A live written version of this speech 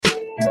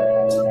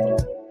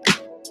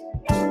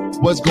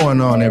What's going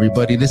on,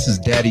 everybody? This is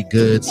Daddy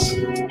Goods.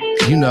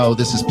 You know,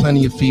 this is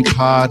Plenty of Feet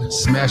Pod.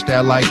 Smash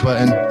that like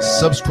button.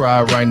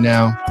 Subscribe right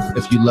now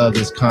if you love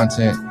this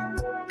content.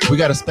 We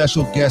got a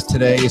special guest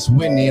today. It's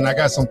Whitney, and I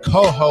got some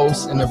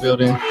co-hosts in the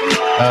building.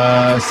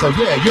 So,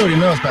 yeah, you already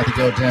know it's about to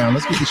go down.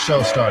 Let's get the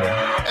show started.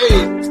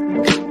 Hey!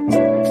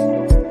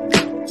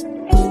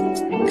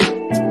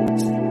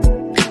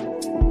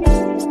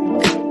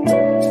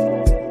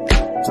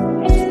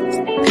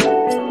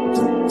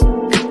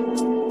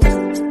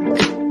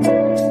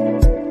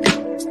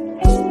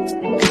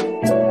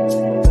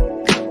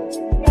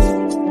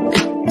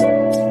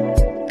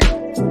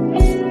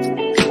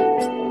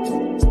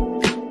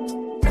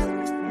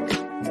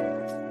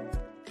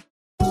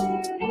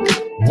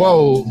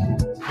 Whoa,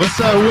 what's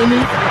up, Whitney?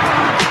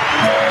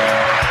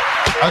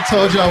 I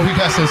told y'all we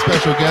got some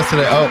special guests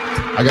today. Oh,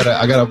 I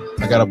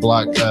gotta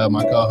block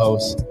my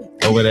co-host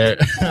over there.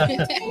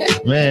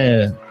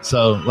 Man,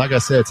 so like I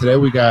said, today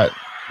we got,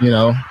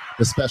 the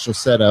special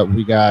setup.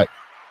 We got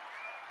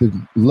the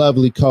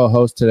lovely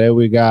co-host today.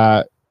 We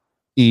got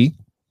E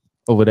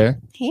over there.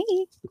 Hey.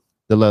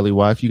 The lovely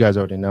wife. You guys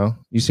already know.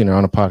 You've seen her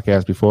on a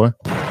podcast before.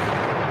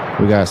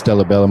 We got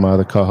Estela Bella, my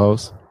other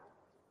co-host.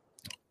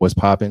 What's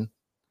popping?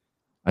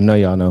 I know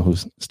y'all know who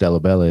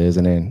Estela Bella is.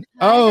 And then,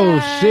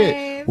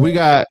 shit, we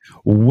got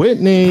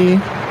Whitney.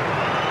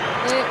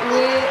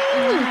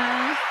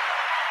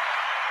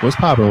 What's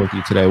popping with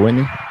you today,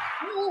 Whitney?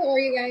 How are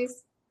you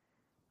guys?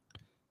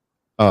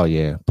 Oh,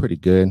 yeah, pretty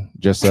good.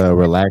 Just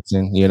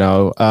relaxing,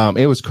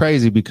 It was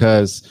crazy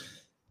because,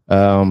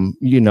 as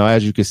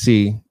you can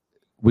see,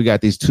 we got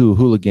these two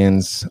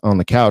hooligans on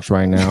the couch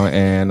right now.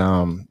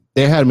 And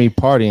they had me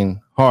partying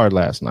hard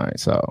last night,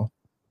 so.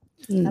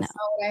 No. That's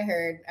not what I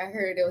heard. I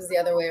heard it was the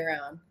other way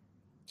around.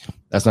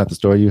 That's not the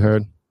story you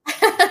heard? He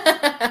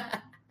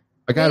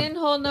didn't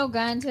hold no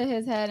gun to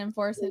his head and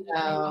force him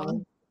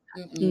to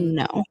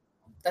No.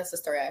 That's the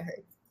story I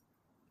heard.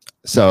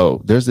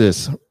 So there's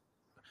this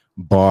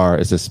bar.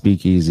 It's a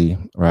speakeasy,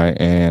 right?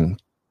 And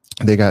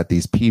they got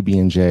these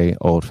PB&J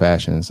old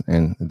fashions,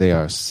 and they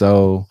are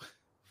so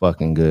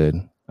fucking good.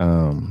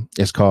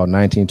 It's called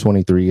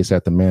 1923. It's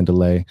at the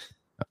Mandalay.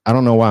 I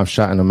don't know why I'm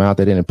shouting them out.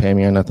 They didn't pay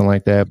me or nothing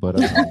like that, but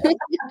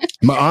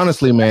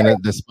honestly, man,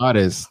 the spot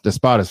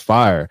is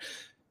fire.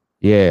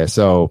 Yeah.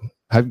 So,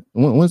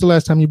 when's the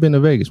last time you've been to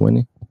Vegas,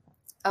 Whitney?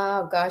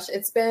 Oh gosh,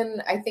 it's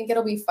been. I think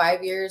it'll be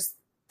 5 years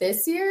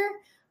this year.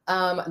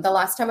 The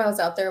last time I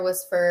was out there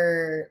was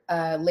for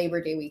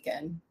Labor Day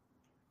weekend.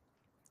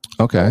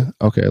 Okay,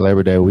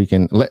 Labor Day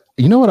weekend.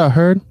 You know what I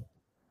heard?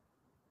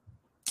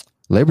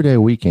 Labor Day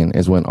weekend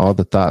is when all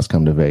the thoughts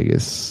come to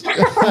Vegas.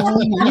 Oh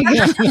my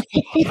God.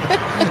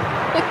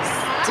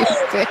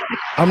 Stupid.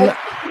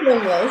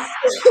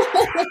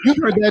 You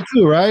heard that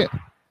too, right?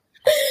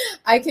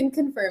 I can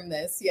confirm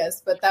this,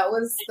 yes, but that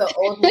was the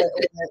old limit.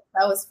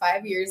 That was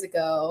 5 years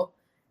ago.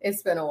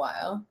 It's been a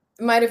while.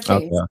 It might have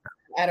changed. Okay.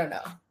 I don't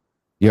know.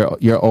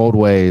 Your old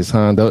ways,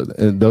 huh?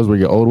 Those were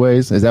your old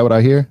ways? Is that what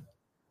I hear?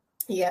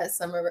 Yes,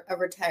 I'm a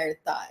retired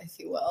thought, if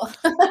you will.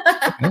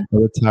 Okay, a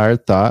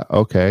retired thought.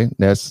 Okay,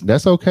 that's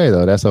okay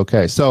though. That's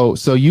okay. So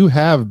you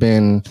have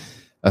been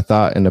a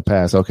thought in the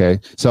past.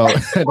 Okay, so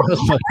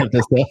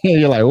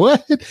you're like,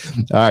 what?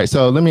 All right.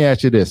 So let me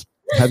ask you this: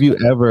 have you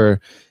ever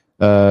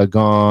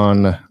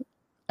gone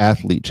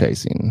athlete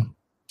chasing?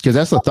 Because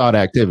that's a thought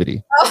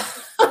activity.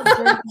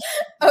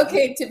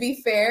 Okay. To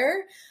be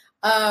fair,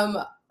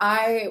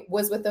 I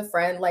was with a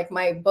friend. Like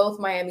both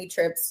Miami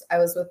trips, I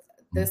was with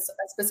this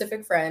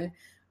specific friend.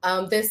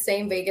 This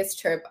same Vegas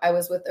trip, I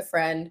was with a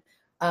friend,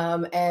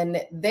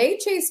 and they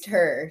chased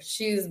her.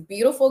 She's a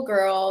beautiful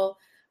girl,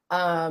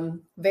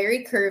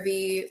 very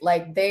curvy.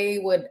 Like they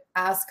would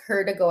ask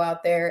her to go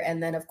out there,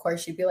 and then of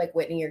course she'd be like,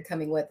 "Whitney, you're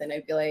coming with," and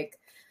I'd be like,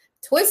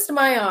 "Twist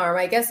my arm.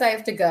 I guess I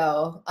have to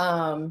go."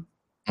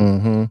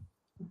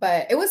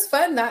 But it was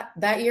fun.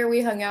 That year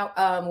we hung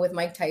out with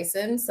Mike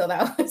Tyson, so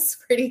that was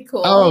pretty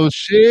cool. Oh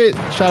shit!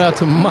 Shout out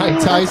to Mike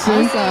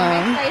Tyson.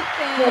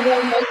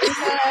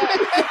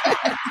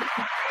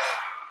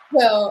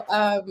 So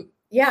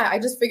yeah, I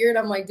just figured,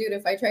 I'm like, dude,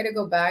 if I try to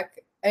go back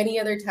any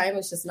other time,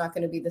 it's just not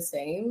going to be the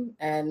same.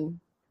 And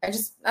I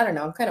don't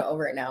know. I'm kind of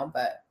over it now,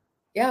 but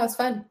yeah, it was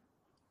fun.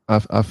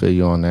 I feel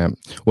you on that.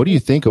 What do you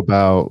think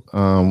about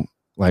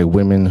like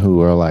women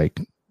who are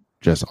like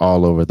just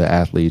all over the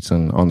athletes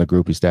and on the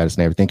groupie status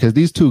and everything? Because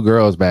these two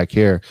girls back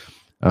here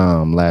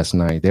last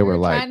night, they were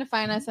like trying to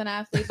find us an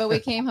athlete, but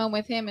we came home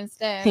with him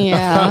instead.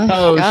 Yeah.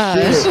 Oh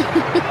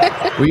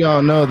shit. We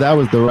all know that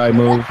was the right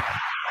move.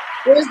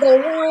 Where's the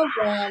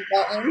wrong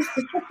button?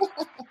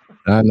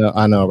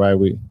 I know, right?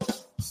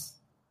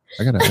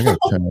 I gotta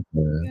turn up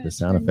the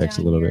sound effects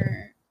a little bit.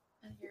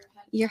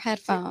 Your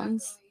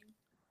headphones.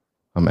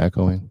 I'm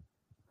echoing.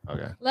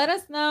 Okay. Let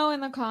us know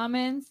in the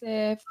comments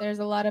if there's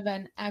a lot of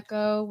an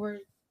echo. We're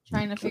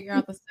trying to figure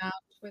out the sound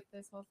with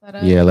this whole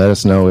setup. Yeah, let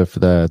us know if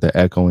the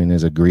echoing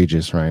is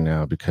egregious right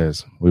now,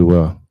 because we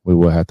will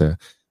have to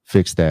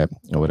fix that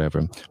or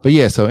whatever. But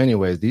yeah, so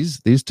anyways,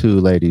 these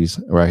two ladies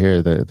right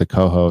here, the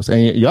co-hosts,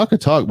 and y'all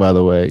could talk, by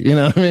the way, you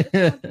know what I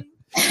mean?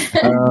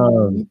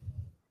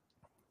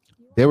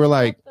 They were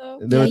like,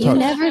 you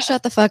never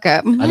shut the fuck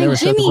up. I never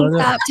shut the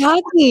fuck up.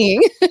 Stop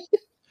talking.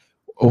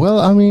 Well,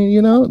 I mean,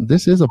 you know,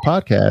 this is a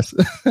podcast.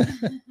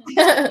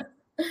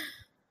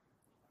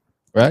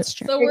 Right?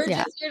 So we're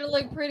just here to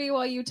look pretty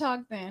while you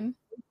talk then.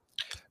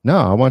 No,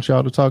 I want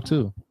y'all to talk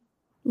too.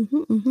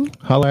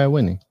 Holler at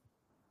Whitney.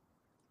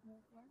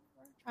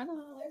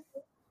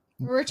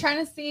 We're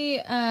trying to see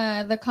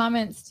the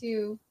comments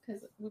too,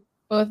 because we're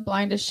both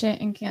blind as shit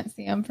and can't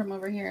see them from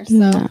over here.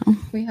 So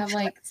we have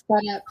like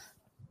set up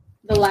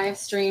the live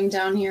stream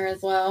down here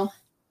as well.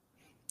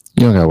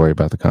 You don't gotta worry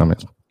about the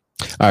comments.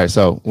 All right,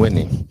 so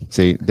Whitney,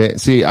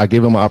 see, I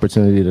give them an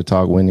opportunity to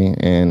talk, Whitney,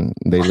 and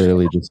they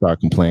literally just start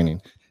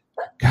complaining.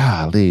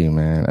 Golly,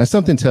 man, that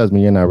something tells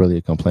me you're not really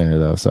a complainer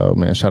though. So,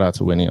 man, shout out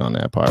to Whitney on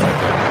that part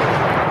right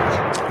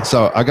there.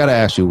 So I gotta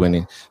ask you,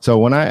 Whitney. So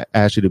when I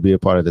asked you to be a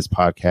part of this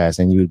podcast,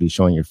 and you would be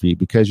showing your feet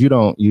because you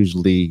don't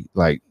usually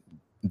like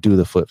do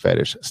the foot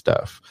fetish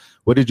stuff,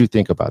 what did you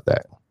think about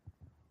that?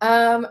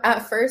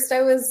 At first,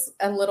 I was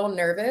a little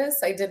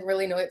nervous. I didn't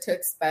really know what to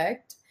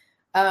expect.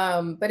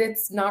 But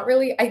it's not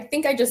really, I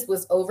think I just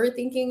was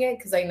overthinking it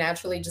because I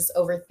naturally just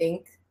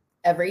overthink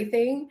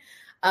everything.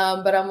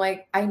 But I'm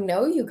like, I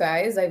know you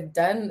guys, I've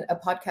done a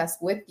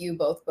podcast with you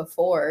both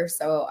before.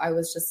 So I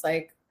was just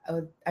like,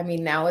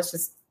 now it's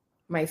just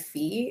my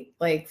feet,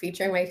 like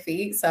featuring my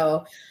feet.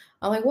 So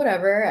I'm like,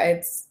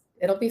 whatever,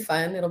 it'll be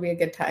fun. It'll be a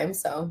good time.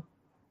 So.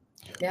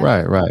 Yeah.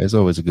 Right. It's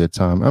always a good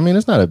time. I mean,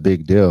 it's not a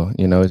big deal.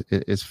 You know,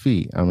 it's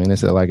feet. I mean,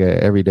 it's like an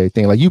everyday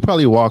thing. Like you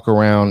probably walk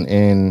around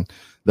in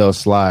those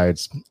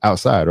slides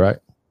outside, right?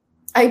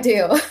 I do.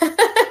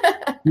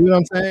 You know what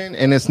I'm saying?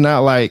 And it's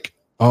not like,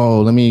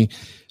 oh, let me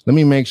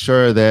make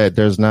sure that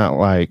there's not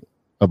like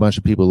a bunch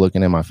of people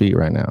looking at my feet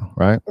right now,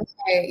 right?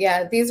 Okay,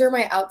 yeah, these are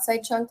my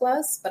outside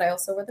chanclas, but I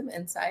also wear them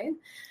inside.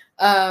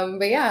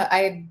 But yeah,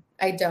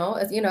 I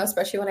don't, you know,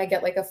 especially when I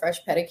get like a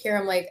fresh pedicure,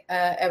 I'm like,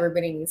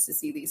 everybody needs to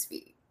see these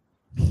feet.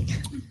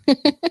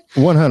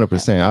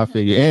 100%. I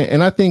figure,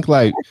 and I think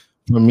like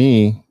for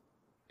me,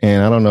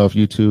 and I don't know if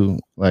you two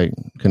like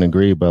can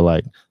agree, but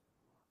like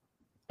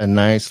a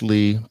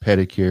nicely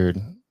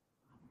pedicured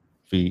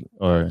feet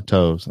or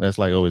toes, that's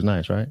like always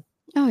nice, right?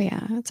 Oh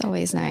yeah, it's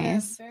always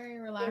nice. Very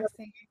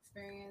relaxing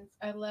experience.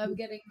 I love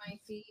getting my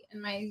feet and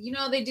my, you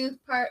know, they do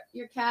part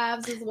your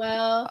calves as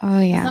well. Oh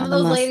yeah, some of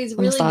those ladies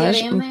really get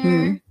in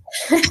there.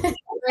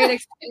 Great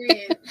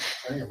experience.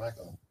 Turn your mic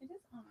on. It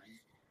is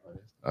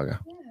on. Okay.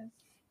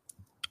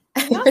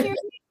 Yes. Can y'all hear me?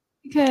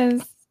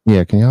 Because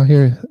can y'all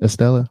hear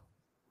Estela?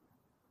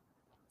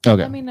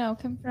 Okay. Let me know.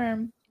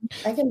 Confirm.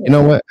 I can. You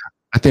know what?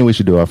 I think we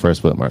should do our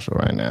first foot marshal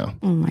right now.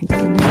 Oh my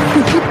goodness.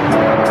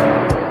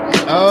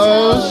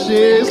 Oh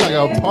shit! It's like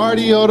a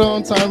party. Hold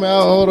on, time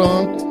out. Hold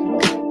on.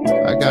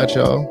 I got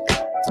y'all.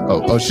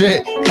 Oh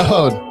shit!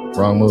 Oh,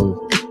 wrong move.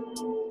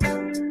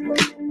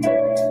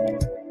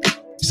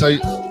 So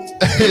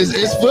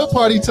it's foot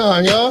party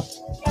time, y'all.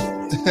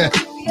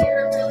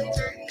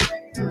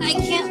 I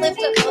can't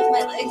lift up both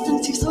my legs.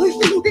 I'm too sore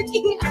from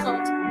working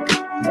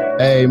out.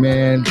 Hey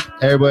man,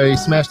 everybody,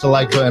 smash the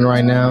like button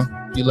right now.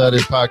 If you love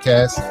this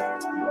podcast.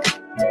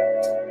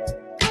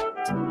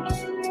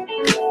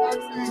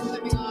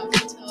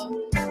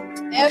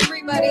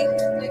 Everybody who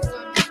clicks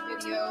on this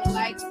video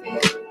likes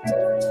it,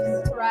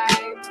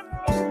 subscribes,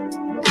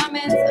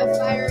 comments a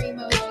fire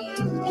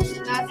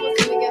emoji. That's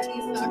what's gonna get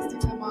these socks to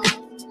come off.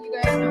 You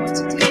guys know what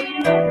to do. You're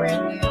not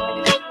brand new.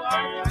 And if you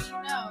are,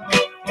 now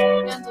you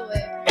know. Handle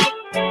it.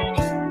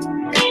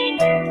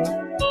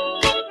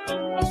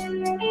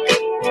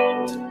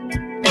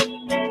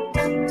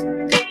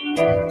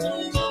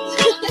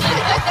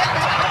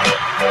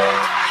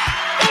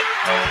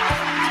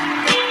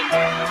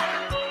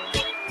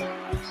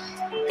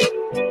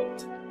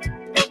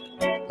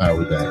 All right,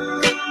 we back.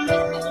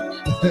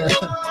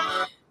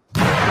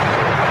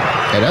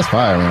 Hey, that's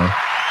fire, man.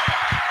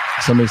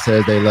 Somebody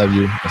says they love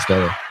you,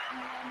 Estela.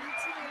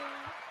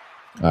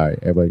 All right,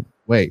 everybody.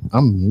 Wait,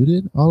 I'm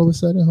muted all of a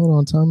sudden? Hold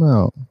on, time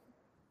out.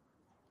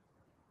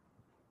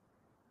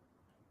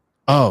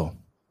 Oh.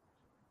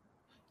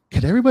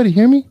 Could everybody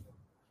hear me?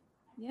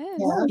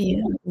 Yes.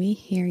 Yeah, we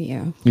hear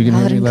you. You can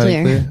Loud hear me and loud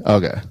and clear?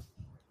 Okay.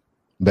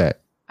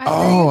 Bet.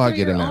 I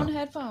get it now.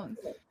 Headphones.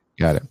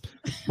 Got it.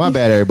 My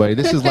bad, everybody.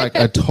 This is like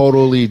a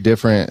totally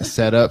different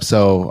setup,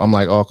 so I'm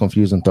like all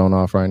confused and thrown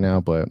off right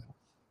now. But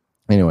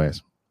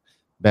anyways,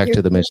 back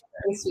to the mission.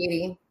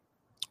 Sweetie.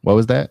 What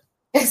was that?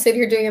 I said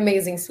you're doing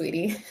amazing,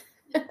 sweetie.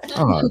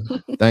 Oh,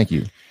 thank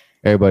you.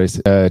 Everybody,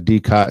 D.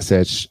 Cott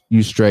said,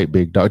 you straight,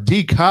 big dog.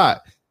 D.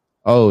 Cott.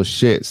 Oh,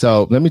 shit.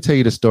 So let me tell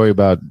you the story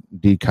about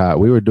D. Cott.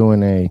 We were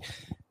doing a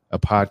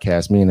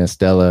podcast, me and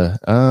Estela,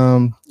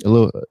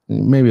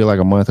 maybe like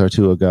a month or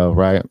two ago,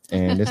 right?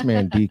 And this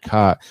man, D.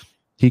 Cott,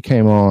 he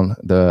came on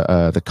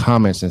the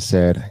comments and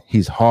said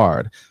he's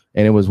hard.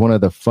 And it was one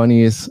of the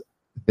funniest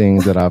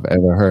things that I've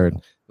ever heard.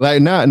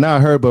 Like not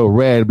heard, but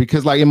read,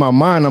 because like in my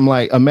mind, I'm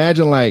like,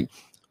 imagine like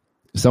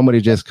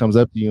somebody just comes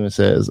up to you and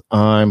says,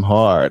 I'm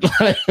hard.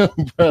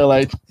 Bro,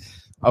 like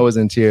I was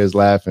in tears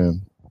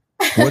laughing.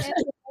 His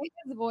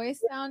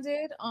voice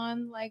sounded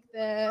on like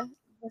the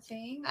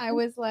thing, I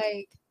was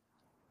like,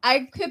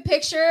 I could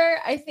picture,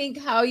 I think,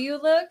 how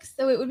you look.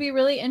 So it would be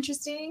really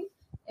interesting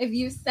if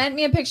you sent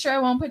me a picture. I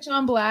won't put you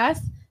on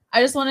blast.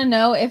 I just want to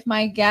know if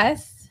my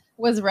guess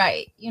was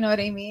right. You know what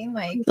I mean?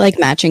 Like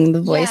matching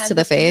the voice to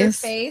the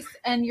face. Your face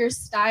and your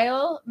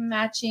style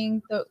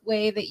matching the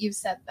way that you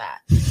said that.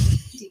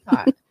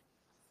 Decot.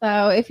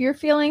 So if you're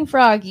feeling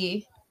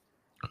froggy,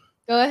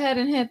 go ahead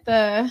and hit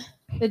the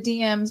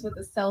DMs with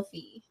a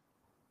selfie.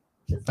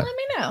 Just let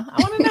me know. I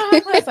want to know how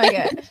close I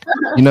get.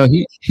 You know,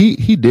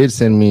 he did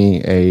send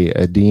me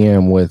a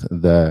DM with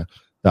the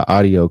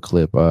audio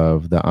clip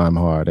of the I'm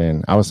Hard,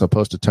 and I was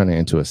supposed to turn it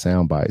into a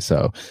soundbite.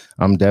 So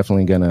I'm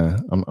definitely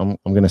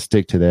gonna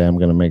stick to that. I'm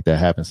gonna make that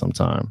happen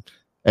sometime.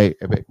 Hey,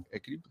 can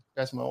you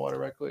pass my water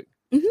right quick?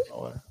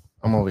 Mm-hmm.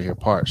 I'm over here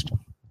parched.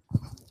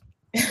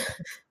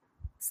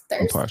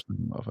 I'm parched,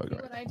 motherfucker.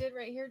 What I did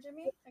right here,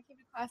 Jimmy, I keep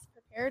a glass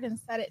prepared and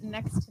set it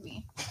next to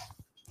me.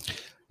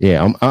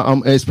 Yeah,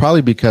 I'm. It's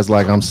probably because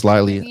like I'm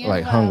slightly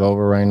like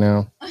hungover right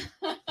now.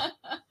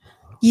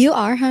 You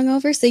are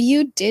hungover, so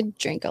you did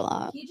drink a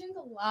lot. You drink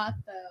a lot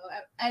though.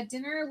 At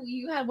dinner,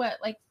 you had what,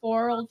 like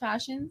 4 old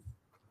fashions?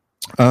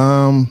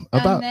 And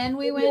then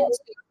we went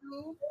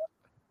to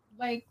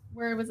like,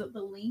 where was it?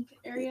 The Link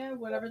area,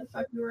 whatever the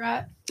fuck we were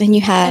at. And you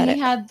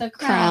had the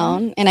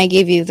crown, and I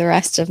gave you the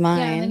rest of mine.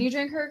 Yeah, and then you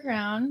drank her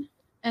crown,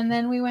 and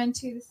then we went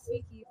to the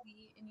speakeasy.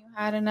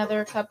 Had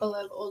another couple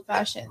of old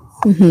fashions.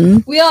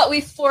 Mm-hmm.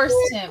 We forced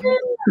him.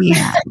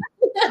 Yeah.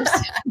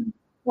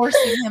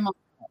 Forcing him on.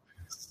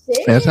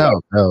 That's how.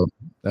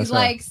 He's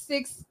like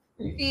 6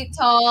 feet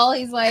tall.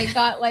 He's like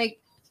got like,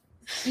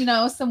 you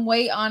know, some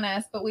weight on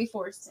us, but we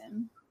forced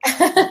him.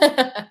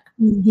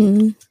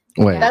 Mm-hmm.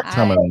 Wait, that's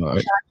how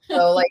much.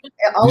 So like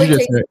all it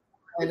takes is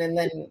one, and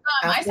then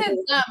I said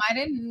some. I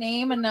didn't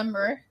name a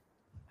number.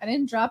 I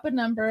didn't drop a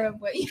number of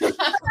what you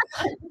have.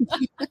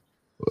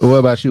 What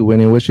about you,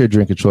 Whitney? What's your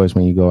drink of choice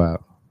when you go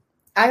out?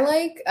 I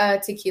like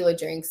tequila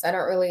drinks. I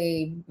don't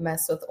really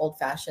mess with old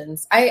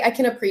fashions. I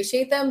can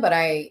appreciate them, but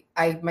I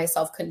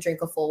myself couldn't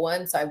drink a full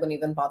one, so I wouldn't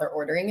even bother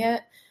ordering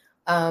it.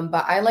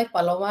 But I like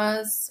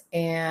palomas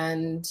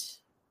and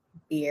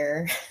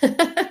beer.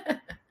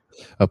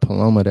 A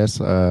paloma, that's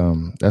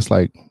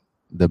like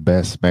the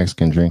best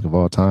Mexican drink of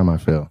all time, I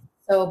feel.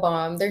 So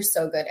bomb. They're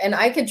so good. And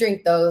I could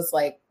drink those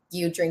like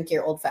you drink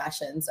your old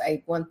fashions.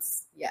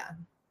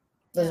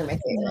 Those are my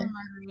favorite.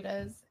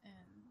 Margaritas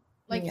and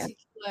like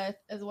tequila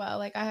as well.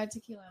 Like I had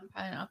tequila and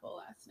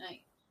pineapple last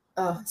night.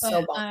 Oh,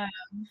 so bomb.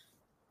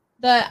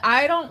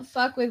 I don't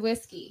fuck with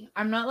whiskey.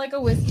 I'm not like a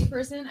whiskey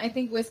person. I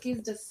think whiskey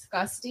is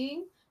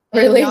disgusting.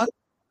 Really? Y'all get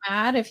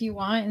mad if you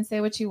want and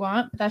say what you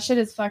want, but that shit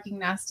is fucking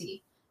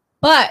nasty.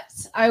 But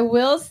I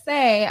will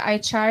say I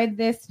tried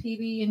this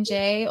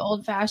PB&J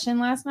old fashioned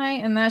last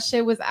night, and that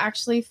shit was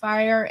actually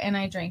fire, and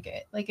I drank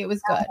it. Like it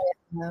was good.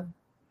 Yeah.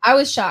 I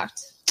was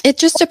shocked. It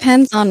just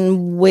depends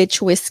on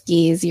which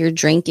whiskeys you're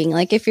drinking.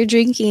 Like if you're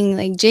drinking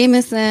like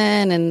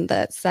Jameson and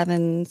that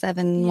 7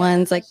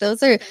 ones, like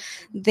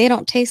they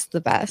don't taste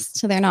the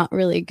best. They're not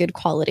really good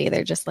quality.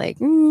 They're just like,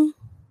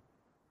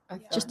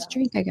 just a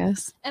drink, I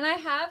guess. And I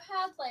have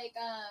had like,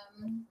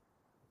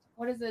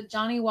 what is it?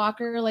 Johnny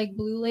Walker, like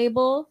Blue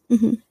Label.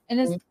 Mm-hmm. And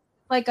it's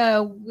like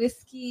a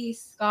whiskey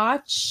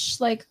scotch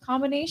like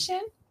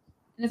combination.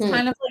 And it's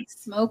kind of like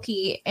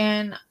smoky.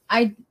 And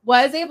I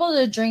was able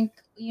to drink,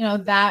 you know,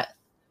 that.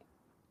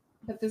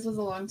 But this was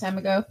a long time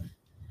ago.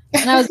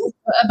 And I was with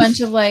a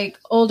bunch of like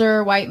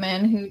older white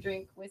men who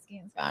drink whiskey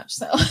and scotch.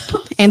 So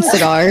and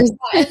cigars.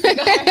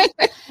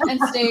 And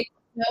steak.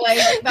 You know, like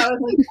that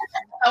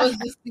was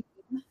the scene.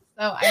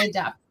 So I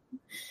adapted.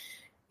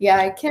 Yeah,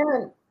 I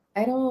can't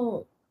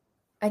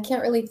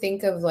really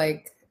think of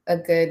like a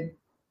good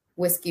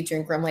whiskey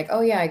drink where I'm like, oh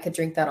yeah, I could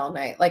drink that all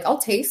night. Like I'll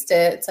taste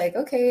it. It's like,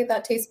 okay,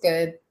 that tastes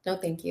good. No,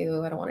 thank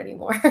you. I don't want any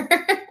more.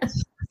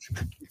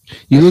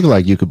 You look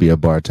like you could be a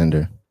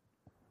bartender.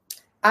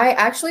 I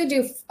actually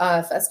do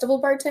festival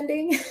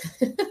bartending.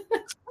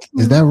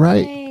 Is that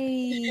right?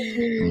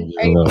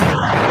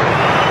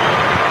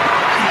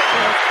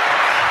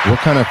 What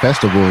kind of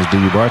festivals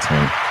do you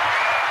bartend?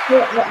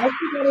 Well, I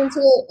actually got into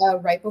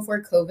it right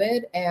before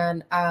COVID,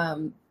 and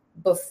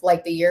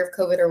like the year of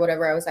COVID or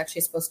whatever, I was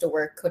actually supposed to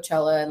work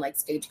Coachella and like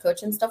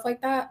Stagecoach and stuff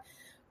like that.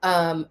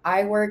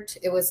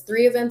 It was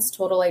 3 events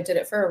total. I did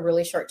it for a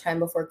really short time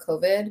before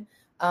COVID.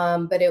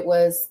 But it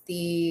was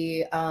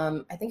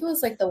I think it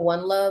was like the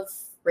One Love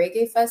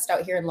Reggae Fest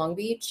out here in Long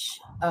Beach.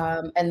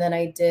 And then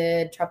I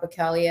did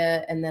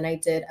Tropicalia, and then I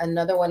did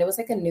another one. It was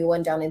like a new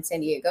one down in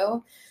San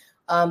Diego.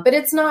 But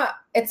it's not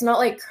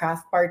like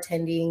craft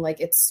bartending. Like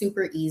it's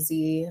super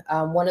easy.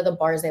 One of the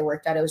bars I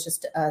worked at, it was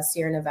just a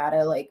Sierra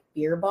Nevada like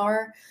beer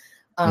bar.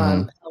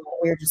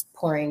 We were just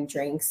pouring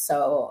drinks.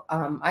 So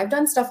I've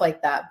done stuff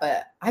like that,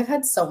 but I've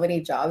had so many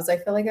jobs. I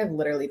feel like I've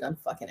literally done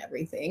fucking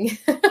everything.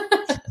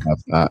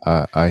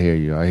 I hear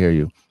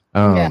you.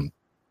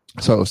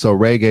 So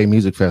reggae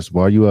music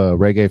festival. Are you a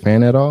reggae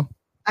fan at all?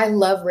 I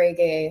love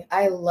reggae.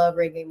 I love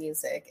reggae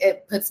music.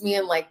 It puts me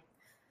in like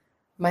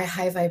my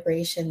high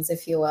vibrations,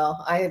 if you will.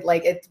 I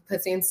like it,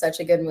 puts me in such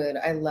a good mood.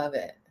 I love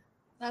it.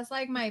 That's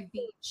like my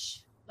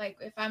beach. Like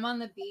if I'm on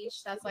the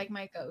beach, that's like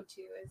my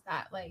go-to is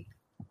that like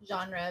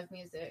genre of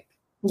music.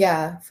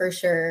 Yeah, for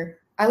sure.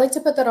 I like to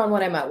put that on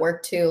when I'm at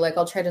work too. Like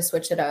I'll try to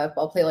switch it up.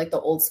 I'll play like the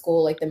old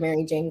school, like the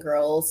Mary Jane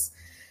Girls,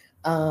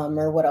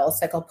 or what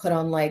else? Like I'll put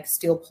on like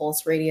Steel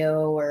Pulse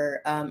Radio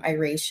or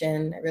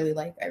Iration. I really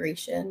like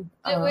Iration.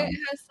 Wit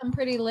has some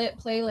pretty lit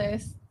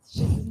playlists.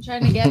 She's been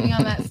trying to get me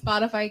on that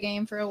Spotify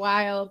game for a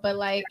while, but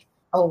like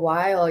a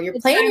while. You're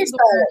playing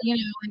yourself. You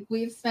know, like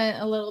we've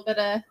spent a little bit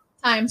of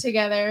time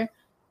together.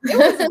 It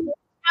was one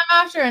time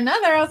after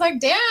another. I was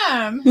like,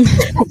 damn.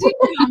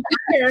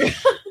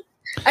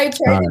 I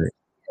tried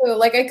to,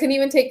 like I couldn't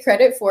even take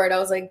credit for it. I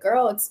was like,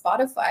 girl, it's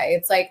Spotify.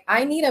 It's like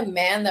I need a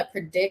man that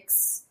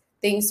predicts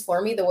things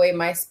for me the way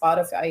my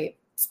Spotify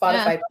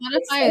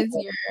is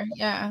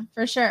your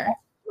for sure.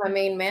 My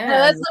main man. No,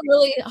 that's a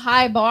really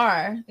high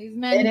bar. These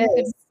men it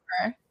is.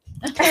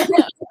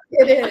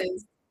 It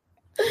is.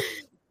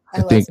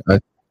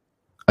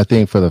 I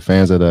think for the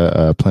fans of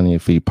the Plenty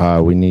of Feet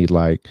pod, we need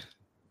like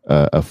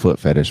a foot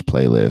fetish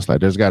playlist.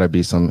 Like there's got to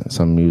be some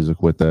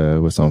music with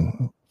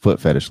some foot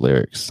fetish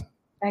lyrics.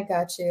 I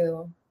got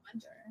you.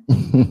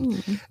 All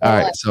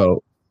right,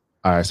 so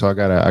I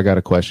got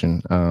a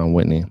question,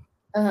 Whitney.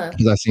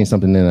 Because I seen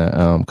something in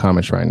the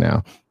comments right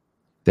now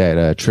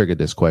that triggered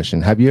this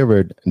question. Have you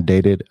ever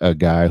dated a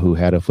guy who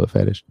had a foot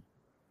fetish?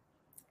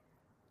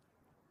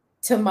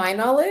 To my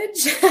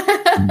knowledge,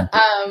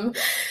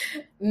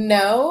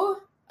 no.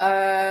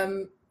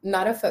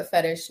 Not a foot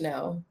fetish.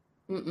 No.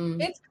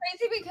 It's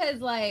crazy because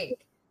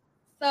like,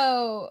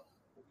 so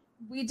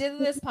we did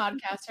this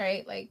podcast,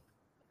 right? Like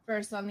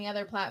first on the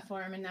other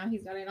platform and now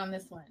he's got it on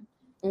this one.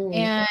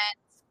 And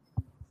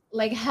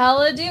like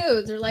hella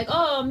dudes are like,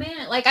 oh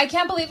man, like I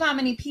can't believe how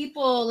many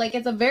people, like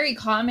it's a very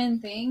common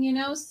thing, you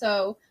know?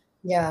 So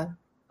yeah,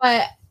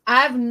 but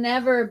I've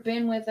never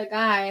been with a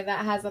guy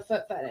that has a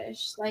foot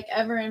fetish, like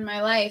ever in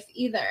my life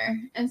either.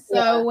 And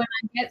so when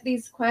I get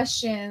these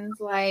questions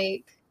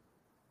like,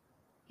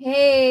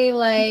 hey,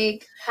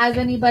 like, has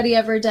anybody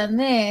ever done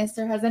this?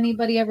 Or has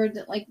anybody ever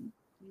done, like,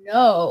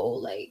 no,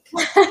 like,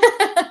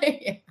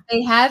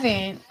 they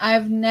haven't.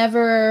 I've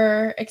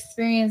never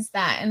experienced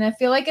that. And I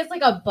feel like it's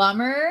like a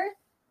bummer,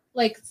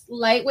 like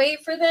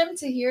lightweight for them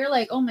to hear,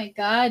 like, oh my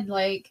God,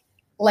 like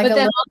but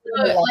then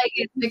also, like,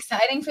 it's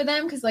exciting for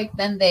them because, like,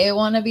 then they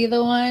want to be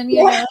the one,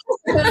 you know?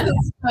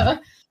 So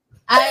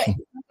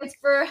it's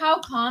for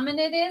how common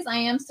it is. I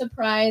am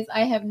surprised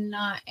I have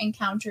not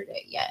encountered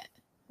it yet.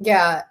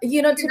 Yeah,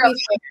 you know, to be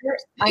fair,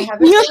 I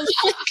haven't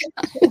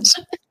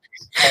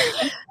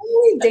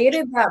really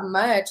dated that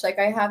much. Like,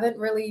 I haven't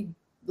really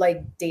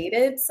like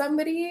dated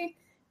somebody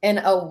in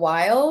a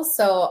while.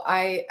 So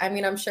I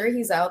mean, I'm sure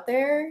he's out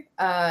there.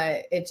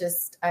 It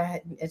just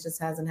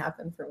hasn't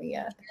happened for me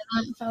yet.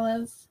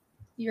 Fellas,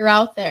 you're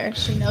out there.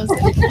 She knows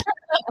it.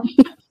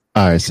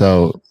 All right.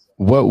 So,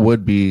 what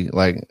would be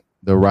like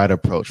the right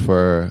approach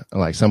for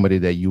like somebody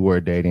that you were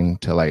dating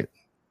to like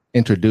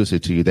introduce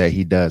it to you that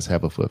he does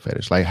have a foot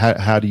fetish? Like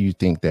how do you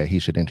think that he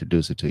should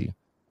introduce it to you?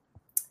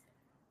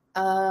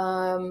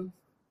 I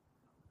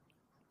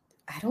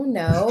don't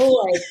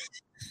know.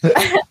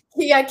 Like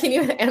yeah, can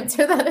you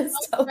answer that? I'll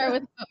start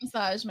with foot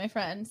massage, my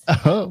friends.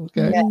 Oh,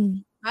 okay. Yeah.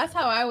 That's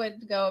how I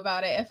would go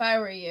about it if I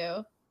were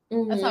you.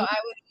 That's how I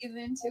would ease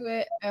into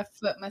it, a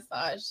foot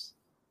massage.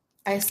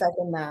 I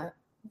second that.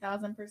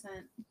 1,000%.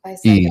 I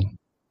second.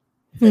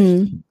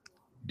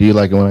 Do you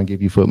like it when I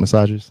give you foot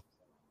massages?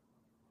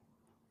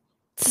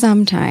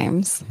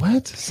 Sometimes.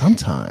 What?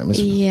 Sometimes?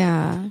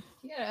 Yeah.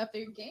 You gotta up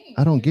your game.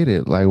 I don't get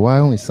it. Like, why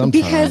only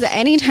sometimes? Because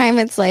anytime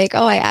it's like,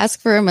 oh, I ask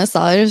for a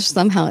massage,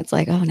 somehow it's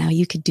like, oh, now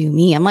you could do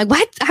me. I'm like,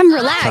 what? I'm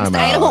relaxed.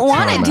 I don't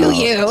want to do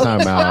you.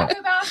 Time out. Talk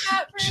about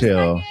that for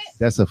Chill.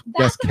 A second.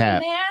 That's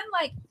cap. Man,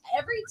 like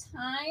every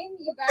time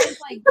you guys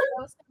like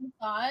go to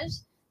massage,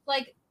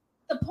 like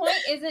the point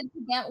isn't to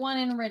get one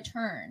in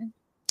return.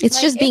 It's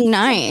like, just being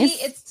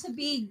nice. It's to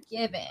be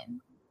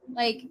given.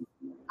 Like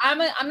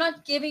I'm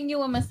not giving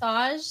you a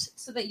massage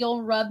so that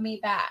you'll rub me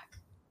back.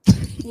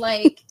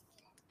 Like,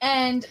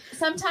 and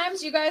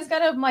sometimes you guys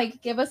gotta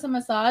like give us a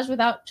massage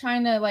without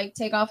trying to like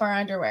take off our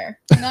underwear.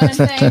 You know what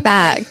I'm saying?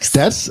 Facts.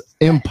 That's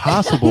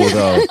impossible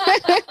though.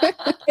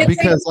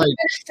 Because like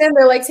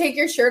they're like, take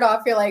your shirt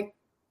off. You're like,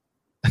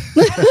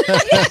 yeah.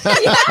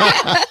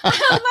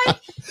 I'm like,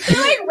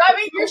 you're like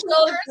rubbing your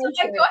shoulders. I'm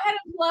like, go ahead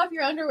and pull off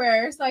your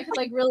underwear so I could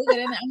like really get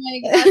in there. I'm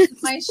like,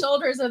 my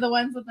shoulders are the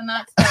ones with the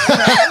nuts.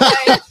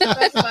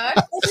 That's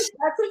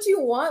what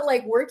you want.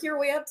 Like, work your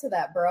way up to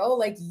that, bro.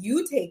 Like,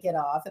 you take it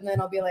off, and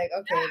then I'll be like,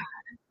 okay,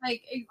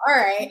 like, all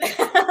right.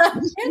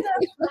 Sometimes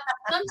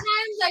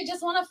I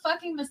just want a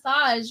fucking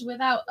massage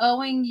without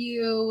owing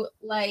you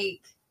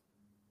like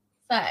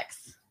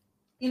sex.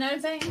 You know what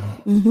I'm saying?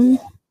 Mm-hmm.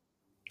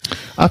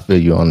 I feel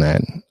you on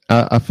that.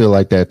 I feel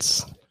like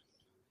that's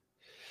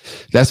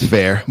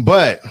fair,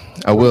 but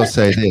I will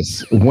say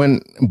this: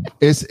 when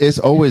it's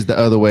always the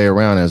other way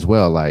around as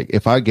well. Like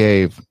if I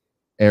gave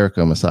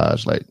Erica a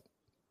massage, like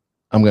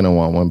I'm gonna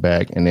want one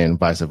back, and then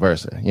vice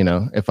versa. You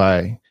know, if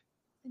I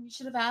You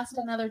should have asked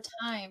another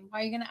time. Why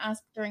are you gonna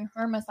ask during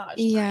her massage time?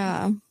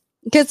 Yeah.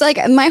 Because like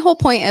my whole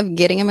point of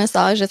getting a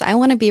massage is I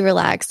want to be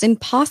relaxed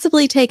and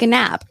possibly take a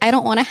nap. I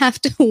don't want to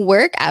have to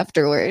work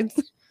afterwards.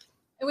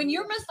 And when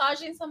you're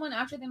massaging someone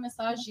after they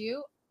massage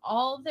you,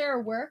 all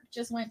their work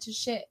just went to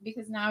shit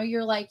because now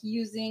you're like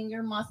using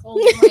your muscles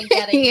and like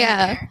getting in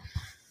there.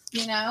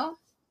 You know?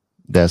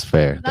 That's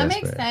fair. Does that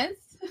make sense?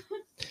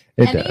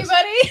 It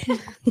Anybody?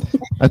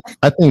 does.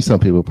 I think some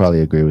people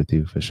probably agree with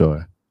you for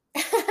sure.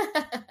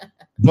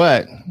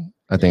 But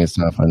I think it's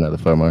time for another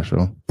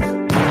commercial.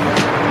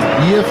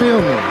 You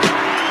feel me?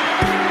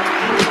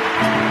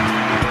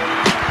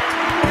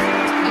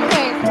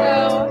 Okay,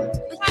 so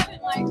if you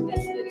haven't liked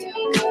this video,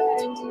 go ahead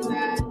and do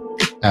that.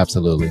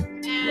 Absolutely.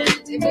 And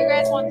if you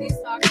guys want these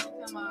socks to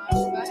come off,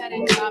 go ahead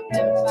and drop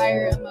them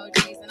fire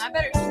emojis. And I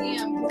better see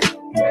them.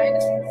 I'm trying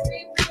to see the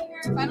screen from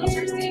here. If I don't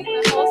start seeing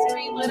the whole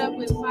screen lit up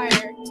with fire,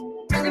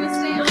 they're going to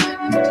stay on,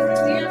 which is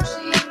a damn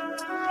shame.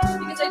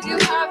 Because I do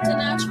have the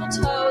natural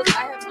toes. I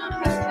have not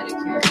had a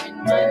pedicure in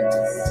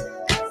months.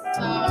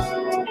 So,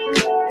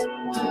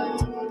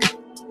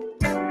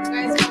 you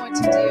guys know what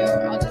to do.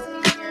 I'll just be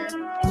here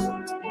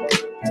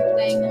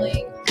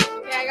dangling.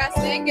 Okay, I got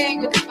Stan Gang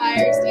with the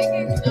fire. Stan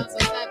Gang knows what's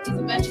up. He's a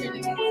veteran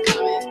in these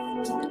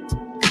comments.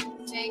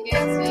 Stan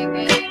Gang, Stan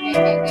Gang, gang,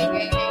 gang, gang, gang,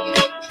 gang.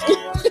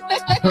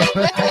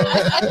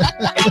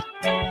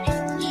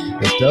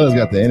 Estela's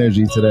got the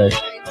energy today.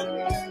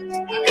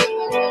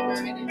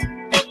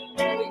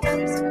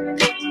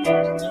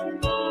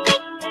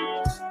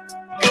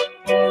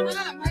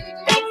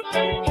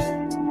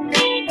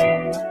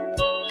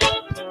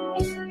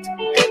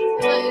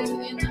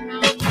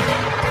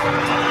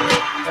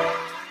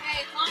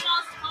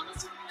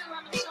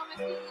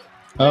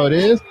 Oh, it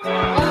is?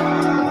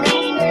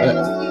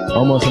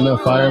 Almost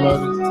enough fire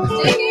emojis.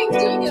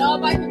 Doing it all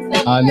by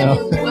himself. I know.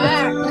 You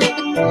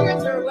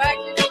guys are whack.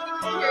 You're making me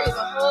carry the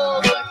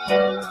whole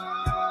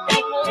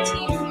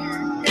team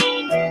here.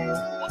 I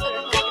better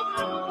fucking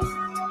know.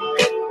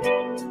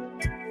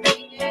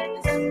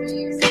 This is for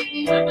you, Stan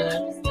Gang.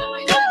 I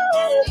might have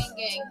Stan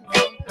Gang, his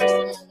own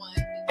personal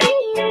one.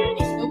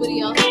 Nobody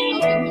else is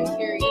helping him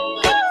carry it.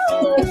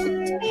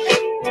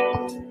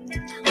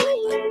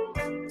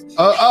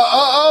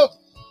 Oh.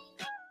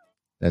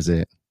 That's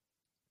it.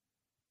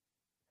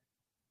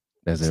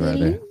 That's it right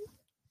there.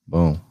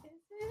 Boom.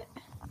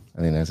 I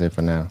think that's it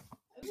for now.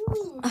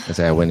 Let's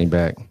add Whitney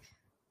back.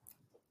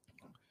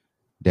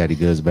 Daddy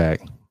Good's back.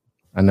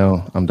 I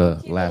know I'm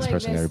the last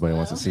person everybody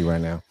wants to see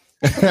right now.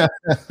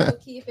 We'll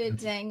keep it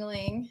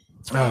dangling.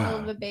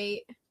 The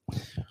bait.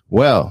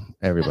 Well,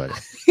 everybody.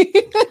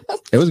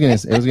 It was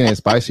getting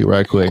spicy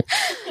right quick.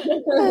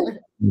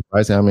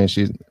 Spicy. I mean,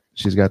 she's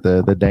got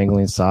the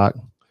dangling sock.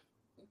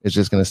 It's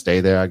just gonna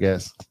stay there, I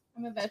guess.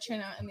 I'm a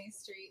veteran out in these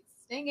streets.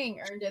 Stan Gang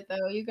earned it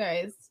though. You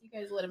guys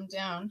let him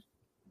down.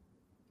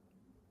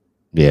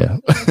 Yeah.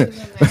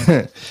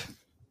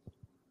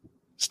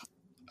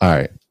 All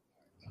right.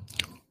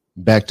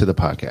 Back to the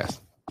podcast.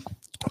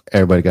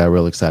 Everybody got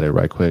real excited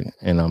right quick,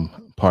 and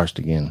I'm parched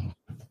again.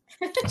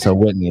 So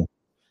Whitney,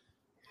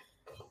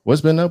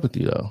 what's been up with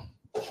you though?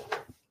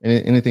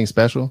 Anything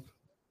special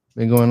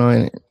been going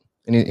on?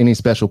 Any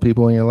special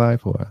people in your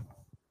life or?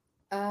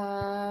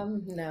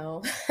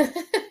 No.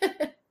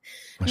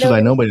 I feel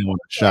like nobody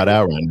wants to shout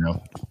out right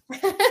now.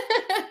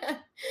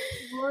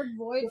 Lord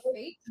Void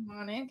Fate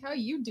Monic, how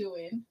you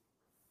doing?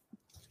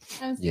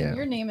 I haven't seen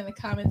your name in the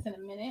comments in a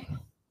minute.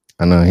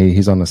 I know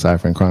he's on the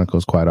Ciphering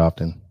Chronicles quite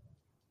often.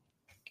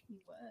 He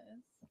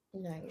was.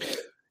 Nice.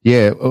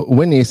 Yeah,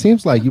 Whitney, it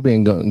seems like you've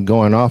been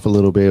going off a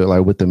little bit,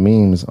 like with the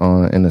memes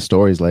in the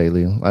stories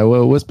lately. Like,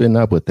 well, what's been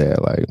up with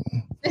that? Like,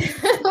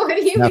 what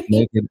do you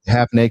mean?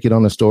 Half naked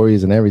on the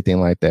stories and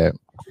everything like that.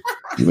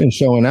 You've been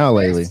showing out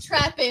lately.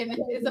 Trapping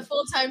is a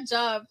full-time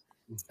job.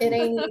 It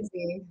ain't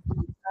easy.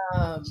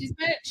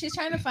 She's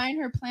trying to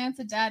find her plants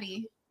a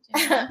daddy.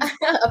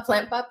 A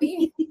plant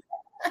puppy?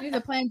 She's a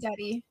plant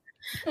daddy.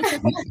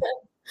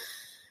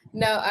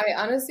 No, I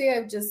honestly,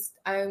 I've just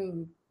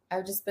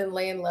been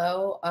laying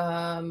low.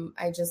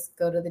 I just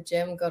go to the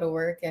gym, go to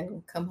work,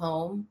 and come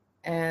home,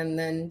 and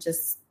then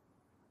just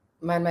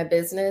mind my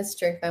business,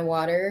 drink my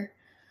water,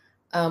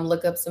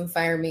 look up some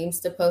fire memes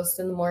to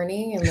post in the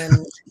morning, and then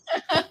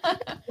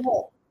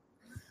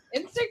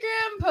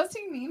Instagram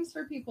posting memes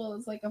for people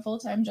is like a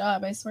full-time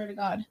job. I swear to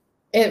God.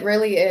 It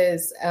really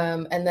is.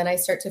 And then I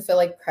start to feel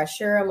like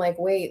pressure. I'm like,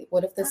 wait,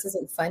 what if this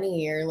isn't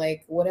funny? Or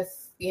like, what if,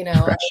 I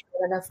don't get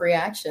enough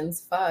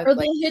reactions? Fuck. Or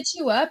they'll hit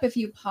you up if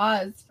you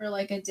pause for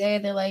like a day.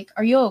 They're like,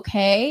 are you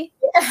okay?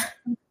 Yeah.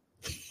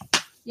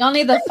 Y'all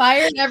need the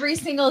fire every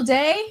single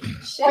day?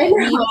 Shit. I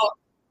know.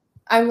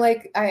 I'm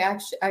like,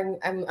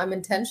 I'm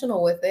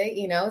intentional with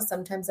it.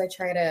 Sometimes I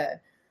try to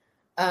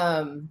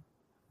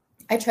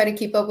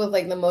keep up with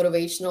like the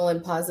motivational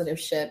and positive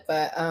shit,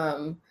 but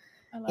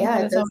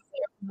the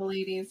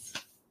ladies.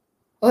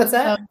 What's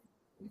that?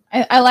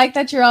 I like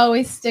that you're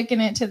always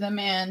sticking it to the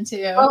man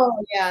too.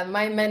 Oh yeah,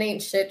 my men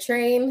ain't shit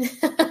train.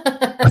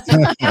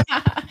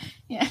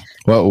 Yeah.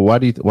 Well, why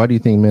do you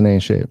think men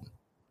ain't shit?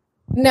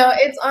 No,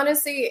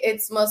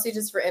 it's mostly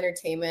just for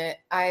entertainment.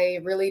 I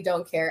really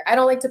don't care. I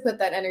don't like to put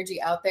that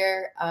energy out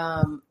there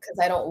because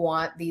I don't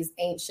want these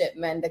ain't shit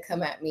men to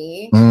come at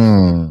me.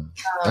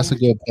 That's a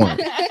good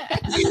point.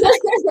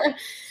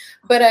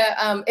 But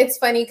it's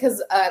funny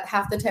because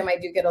half the time I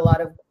do get a lot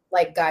of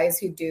like guys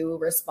who do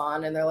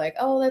respond and they're like,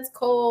 "Oh, that's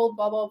cold,"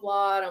 blah blah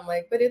blah, and I'm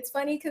like, "But it's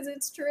funny because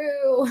it's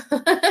true."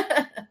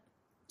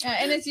 Yeah,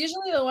 and it's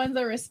usually the ones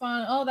that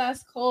respond, "Oh,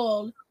 that's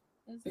cold."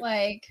 It's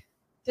like,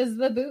 does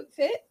the boot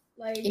fit?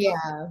 Like,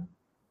 yeah.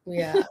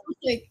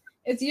 Like,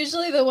 it's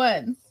usually the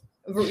ones.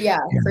 Yeah,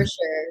 for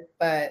sure.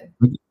 But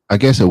I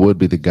guess it would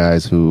be the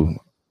guys who,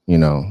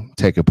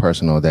 take it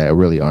personal that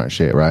really aren't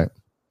shit, right?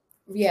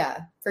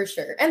 Yeah, for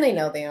sure. And they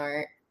know they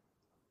aren't.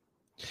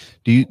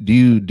 Do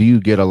you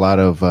get a lot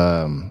of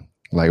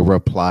like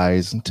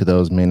replies to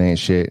those men ain't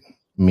shit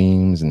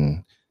memes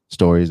and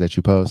stories that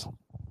you post?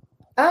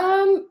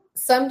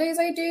 Some days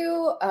I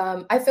do.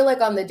 I feel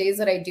like on the days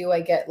that I do,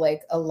 I get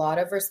like a lot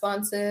of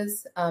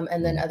responses.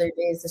 And then other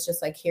days it's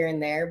just like here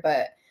and there.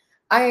 But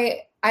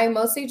I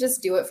mostly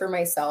just do it for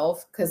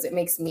myself because it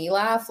makes me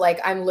laugh. Like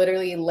I'm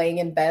literally laying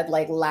in bed,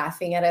 like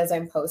laughing at it as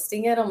I'm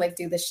posting it. I'm like,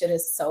 dude, this shit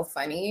is so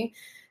funny.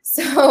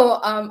 So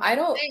I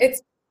don't,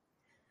 it's,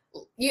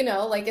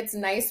 like it's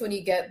nice when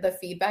you get the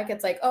feedback.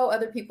 It's like, oh,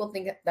 other people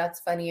think that's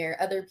funny or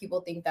other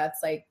people think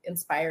that's like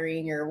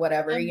inspiring or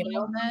whatever,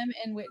 them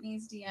in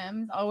Whitney's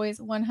DMs, always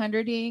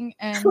 100ing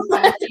and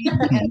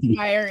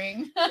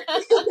inspiring. Oh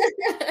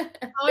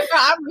my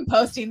God, I'm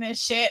reposting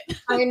this shit.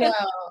 I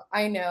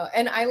know.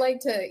 And I like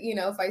to,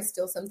 if I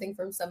steal something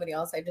from somebody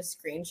else, I just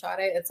screenshot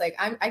it. It's like,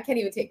 I can't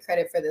even take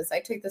credit for this.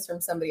 I took this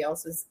from somebody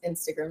else's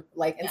Instagram,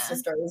 like Insta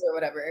stories or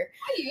whatever.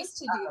 I used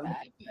to do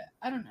that, but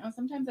I don't know.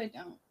 Sometimes I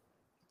don't.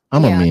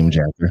 I'm a meme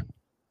jacker.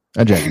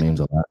 I jack memes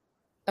a lot.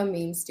 A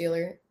meme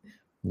stealer.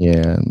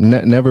 Yeah.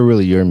 Never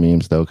really your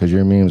memes, though, because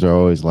your memes are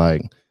always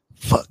like,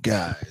 fuck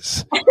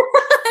guys.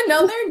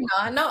 No,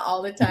 they're not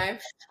all the time.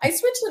 I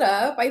switch it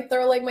up. I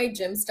throw like my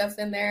gym stuff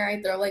in there. I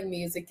throw like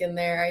music in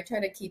there. I try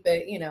to keep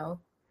it,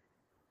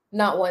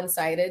 not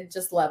one-sided,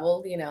 just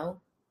leveled, You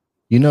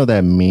know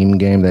that meme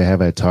game they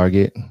have at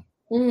Target?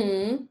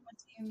 Mm-hmm.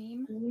 What's your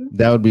meme?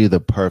 That would be the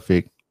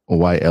perfect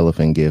white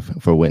elephant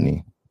gift for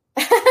Whitney.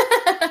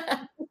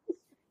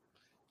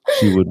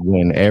 She would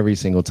win every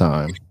single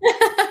time.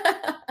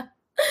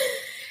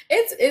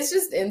 It's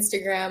just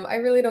Instagram. I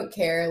really don't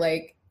care.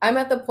 Like I'm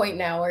at the point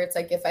now where it's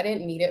like if I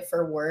didn't need it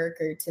for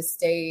work or to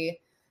stay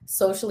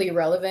socially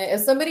relevant,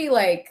 if somebody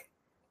like,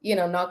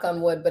 knock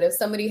on wood, but if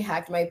somebody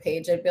hacked my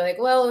page, I'd be like,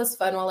 well, it was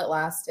fun while it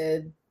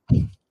lasted.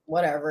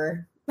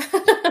 Whatever.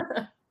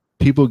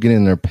 People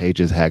getting their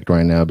pages hacked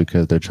right now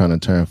because they're trying to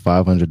turn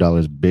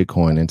 $500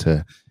 Bitcoin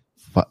into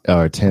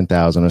or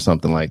 10,000 or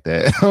something like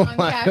that. I'm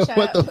like,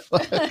 what the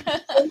fuck?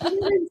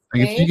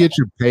 Like, if you get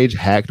your page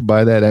hacked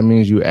by that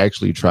means you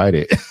actually tried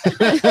it.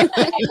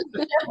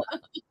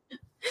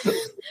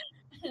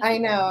 I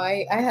know.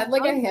 I had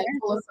like a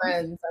handful of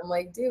friends. I'm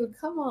like, dude,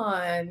 come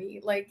on.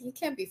 You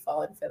can't be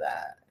falling for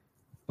that.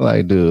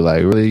 Like, dude,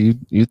 like really,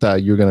 you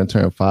thought you were gonna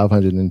turn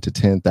 500 into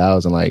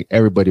 10,000? Like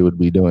everybody would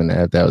be doing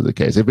that if that was the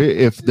case.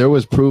 If there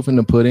was proof in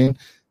the pudding,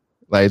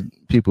 like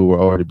people would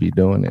already be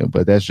doing it.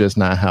 But that's just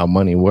not how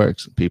money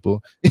works,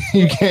 people.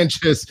 You can't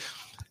just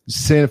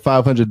send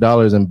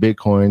 $500 in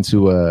Bitcoin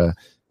to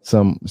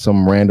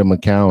some random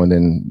account and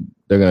then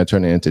they're gonna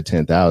turn it into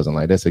 10,000.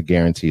 Like that's a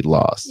guaranteed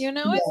loss.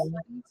 What's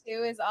funny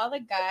too is all the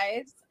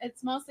guys.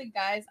 It's mostly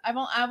guys.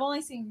 I've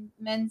only seen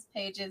men's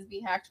pages be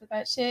hacked with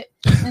that shit.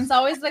 And it's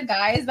always the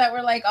guys that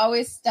were like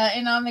always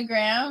stunting on the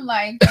gram,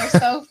 like they're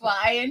so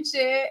fly and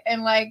shit,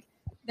 and like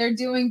they're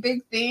doing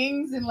big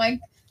things and like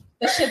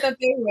the shit that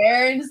they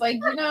wear, and it's like,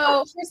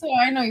 first of all,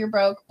 I know you're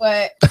broke,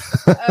 but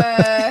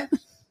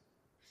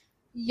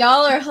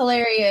y'all are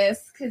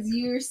hilarious because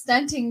you're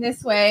stunting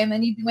this way and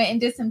then you went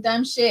and did some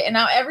dumb shit and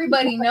now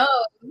everybody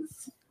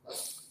knows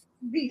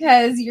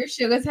because your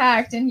shit was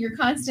hacked and you're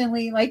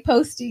constantly like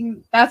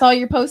posting. That's all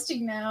you're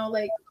posting now.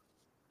 Like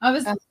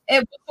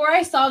before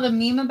I saw the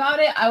meme about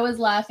it, I was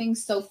laughing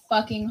so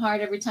fucking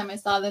hard every time I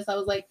saw this. I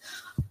was like,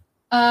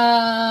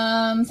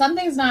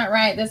 something's not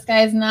right. This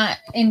guy's not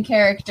in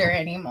character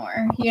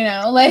anymore,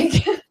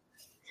 like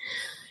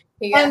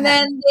and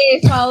then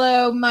they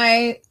follow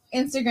my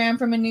Instagram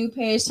from a new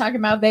page talking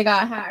about they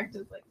got hacked.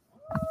 It's like,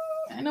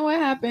 I know what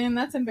happened.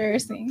 That's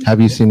embarrassing.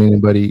 Have you seen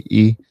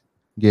anybody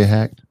get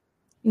hacked?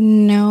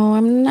 No,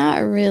 I'm not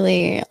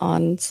really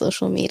on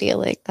social media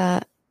like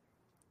that.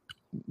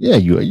 Yeah,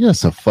 you're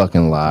just a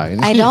fucking lie.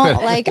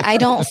 I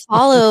don't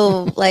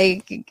follow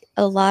like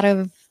a lot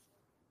of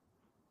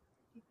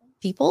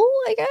people,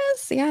 I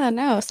guess. Yeah,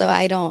 no. So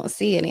I don't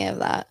see any of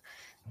that.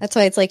 That's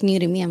why it's like new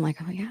to me. I'm like,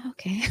 oh yeah,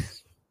 okay.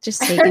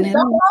 Just taking it.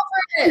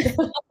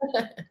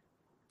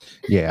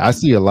 Yeah, I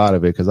see a lot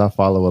of it because I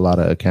follow a lot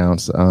of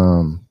accounts.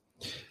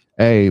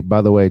 Hey,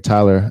 by the way,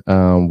 Tyler,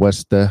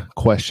 what's the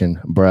question,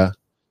 bruh?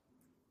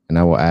 And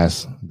I will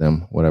ask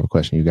them whatever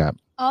question you got.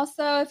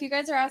 Also, if you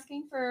guys are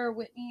asking for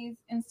Whitney's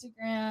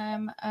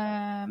Instagram,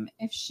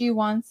 if she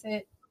wants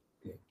it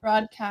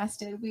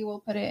broadcasted, we will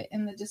put it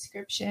in the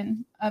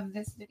description of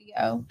this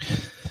video.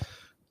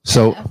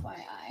 So,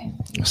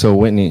 FYI. So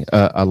Whitney,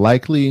 a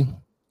likely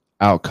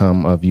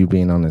outcome of you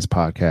being on this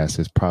podcast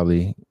is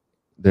probably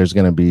there's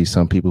going to be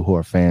some people who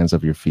are fans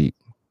of your feet.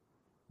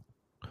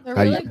 They're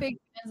really big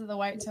fans of the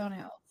white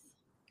toenails.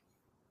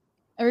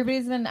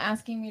 Everybody's been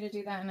asking me to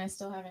do that, and I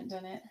still haven't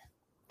done it.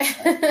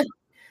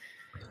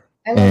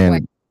 I love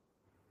white.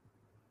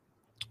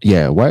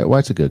 Yeah,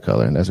 white's a good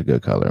color, and that's a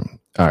good color.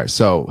 All right,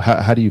 so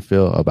how do you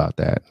feel about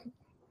that?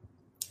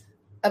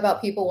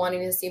 About people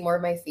wanting to see more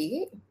of my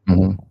feet?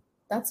 Mm-hmm.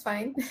 That's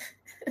fine.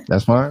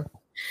 That's fine?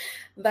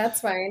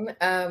 That's fine.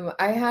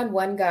 I had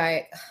one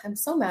guy, I'm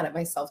so mad at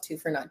myself too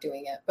for not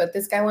doing it, but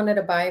this guy wanted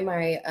to buy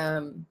my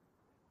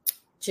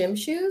gym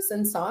shoes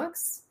and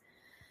socks.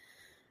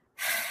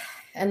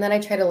 And then I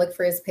tried to look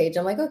for his page.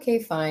 I'm like,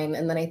 okay, fine.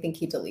 And then I think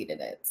he deleted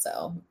it.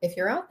 So if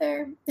you're out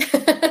there.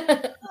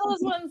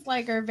 Those ones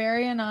are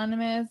very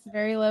anonymous,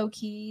 very low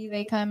key.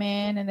 They come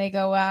in and they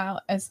go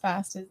out as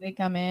fast as they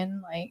come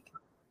in.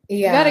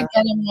 You gotta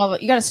get them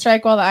you gotta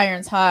strike while the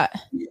iron's hot.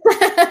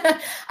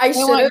 I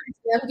should have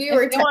DM'd you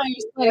or texted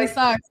you sweaty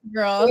socks,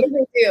 girl. What do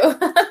we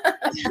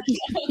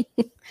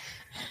do?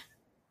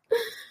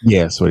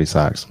 Yeah, sweaty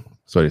socks.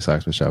 Sweaty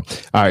socks for sure.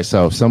 All right,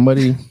 so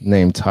somebody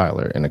named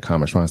Tyler in the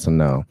comments wants to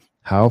know,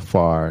 how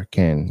far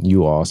can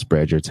you all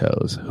spread your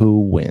toes?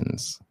 Who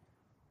wins?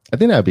 I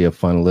think that'd be a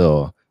fun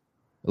little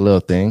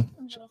thing.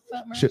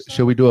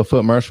 Should we do a foot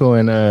commercial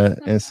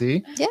and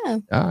see? Yeah.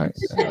 All right.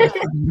 I've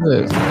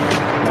been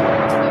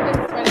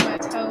spreading my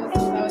toes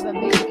since I was a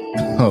baby.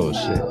 Oh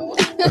shit.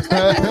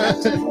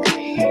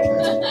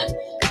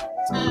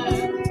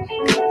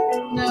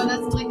 No,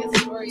 that's a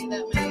story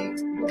that my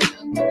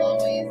uncle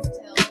always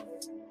tells.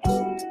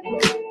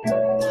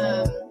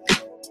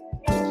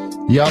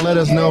 Y'all let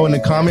us know in the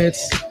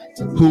comments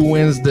who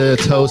wins the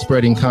toe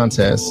spreading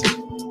contest.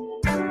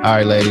 All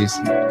right, ladies,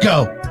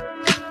 go.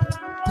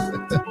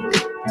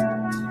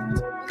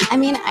 I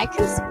mean, I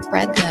can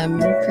spread them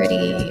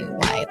pretty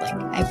wide.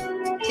 I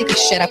pick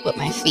shit up with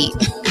my feet.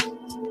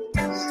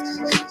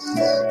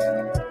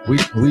 We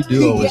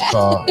do always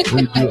call.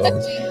 We do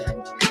always.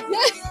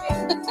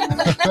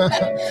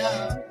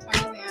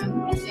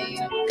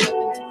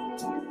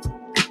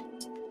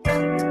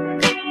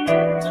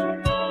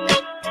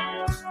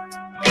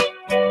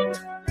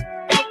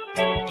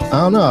 I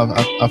don't know.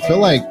 I feel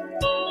like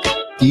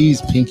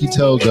E's pinky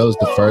toe goes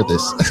the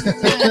furthest.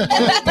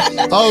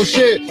 Oh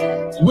shit!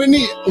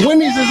 Whitney's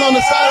is on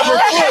the side of her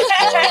foot.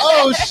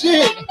 Oh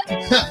shit!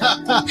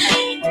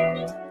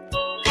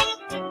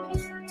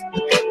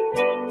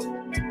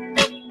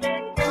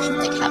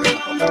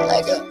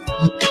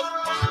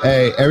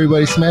 Hey,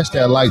 everybody, smash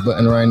that like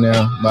button right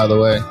now. By the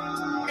way,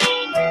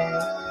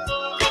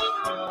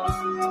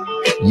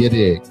 you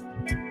dig.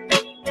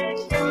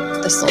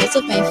 The soles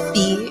of my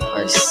feet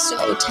are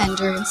so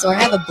tender and sore.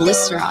 I have a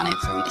blister on it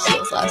from the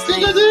heels last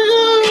night.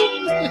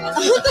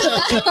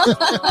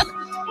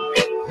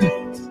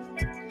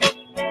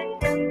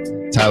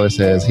 Tyler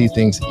says he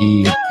thinks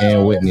E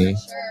and Whitney,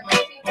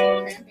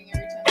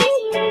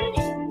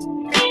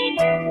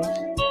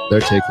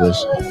 they're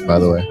ticklish, by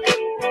the way.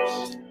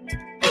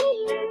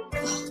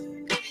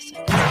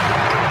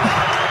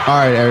 All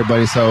right,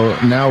 everybody. So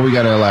now we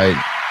gotta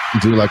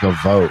do a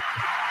vote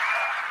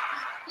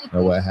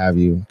or what have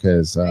you,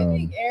 because I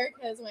think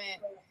Erica's went.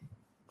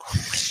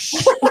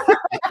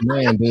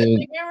 man, dude.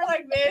 Remember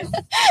this?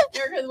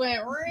 Erica's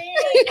went.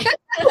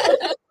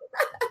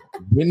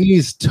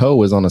 Whitney's toe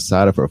was on the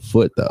side of her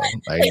foot, though.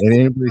 Did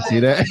anybody see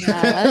that?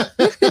 Yeah.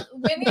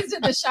 Whitney's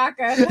did the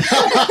shotgun.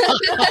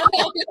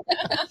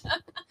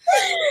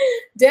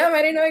 Damn,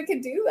 I didn't know I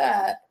could do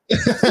that.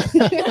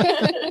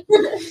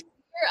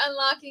 You're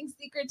unlocking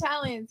secret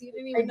talents. You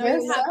didn't even know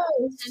you had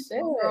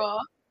potential, girl.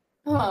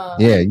 Huh.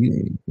 Yeah,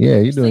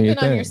 you're doing your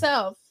thing. On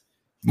yourself.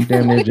 You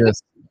damn near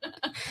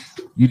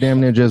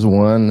just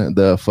won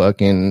the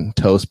fucking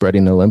toe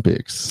spreading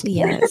Olympics.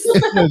 Yes.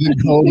 The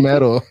gold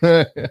medal.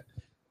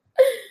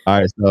 All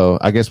right, so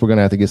I guess we're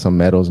gonna have to get some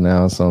medals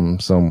now, some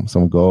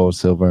gold,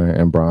 silver,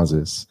 and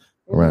bronzes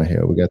around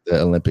here. We got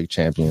the Olympic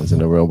champions in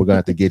the room. We're gonna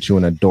have to get you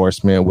an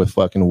endorsement with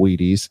fucking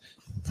Wheaties.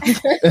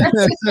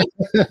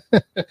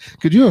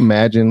 Could you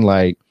imagine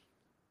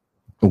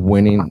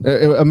winning?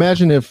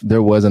 Imagine if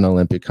there was an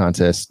Olympic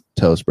contest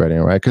toe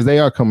spreading, right? Because they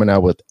are coming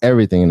out with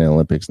everything in the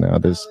Olympics now.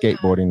 There's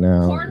skateboarding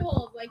now.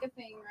 Cornhole's a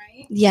thing,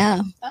 right? Yeah.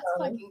 That's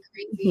fucking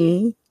crazy.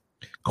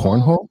 Mm-hmm.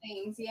 Cornhole?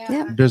 Things,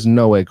 Yeah. There's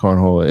no way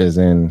cornhole is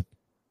in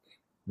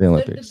the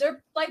Olympics.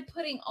 They're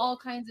putting all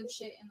kinds of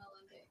shit in the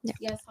Olympics. Yeah.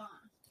 Yes, huh?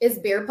 Is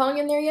beer pong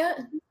in there yet?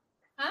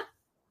 Huh?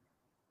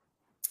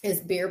 Is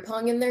beer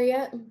pong in there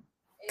yet?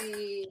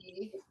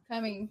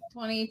 Coming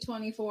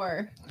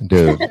 2024.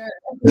 Dude, Sure.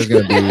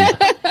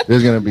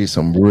 there's gonna be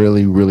some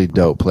really, really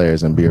dope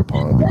players in beer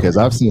pong because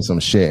I've seen some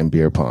shit in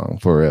beer pong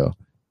for real.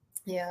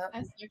 Yeah. I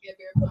suck at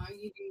beer pong.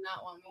 You do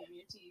not want me on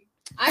your team.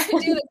 I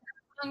could do the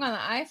pong on the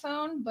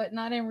iPhone, but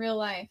not in real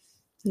life.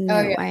 No,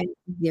 Oh, yeah. I have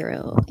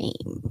zero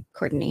aim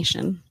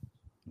coordination.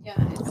 Yeah,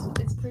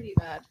 it's pretty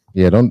bad.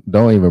 Yeah, don't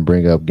even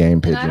bring up game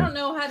And pigeon. I don't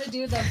know how to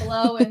do the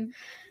blow and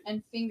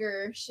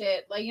finger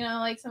shit. Like, you know,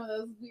 like some of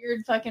those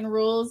weird fucking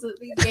rules that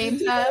these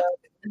games have.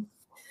 You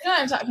know what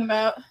I'm talking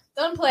about.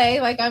 Don't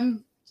play like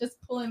I'm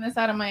just pulling this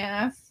out of my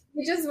ass.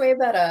 You just made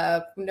that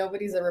up.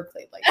 Nobody's ever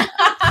played like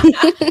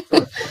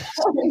that.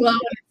 Blowing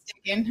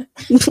and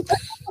sticking.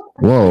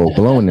 Whoa,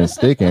 blowing and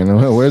sticking.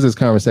 Where's this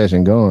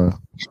conversation going?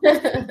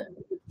 Can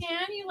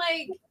you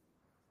like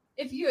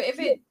if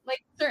it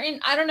like certain,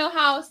 I don't know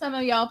how some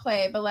of y'all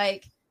play, but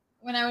like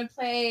when I would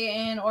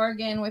play in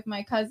Oregon with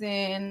my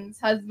cousin's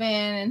husband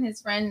and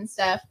his friend and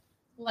stuff,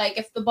 like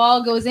if the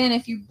ball goes in,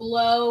 if you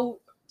blow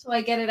to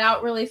like get it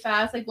out really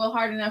fast, like blow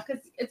hard enough,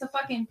 because it's a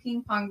fucking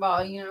ping pong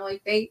ball, you know,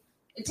 like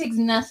it takes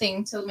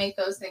nothing to make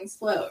those things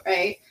float,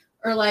 right?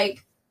 Or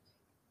like,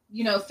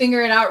 you know,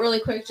 finger it out really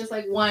quick, just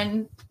like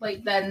one,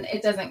 like then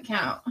it doesn't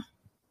count.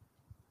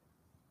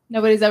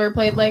 Nobody's ever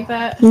played like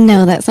that?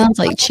 No, that sounds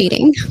like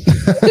cheating.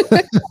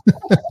 I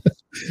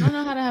don't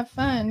know how to have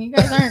fun. You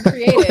guys aren't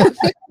creative.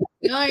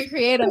 You aren't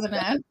creative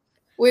enough.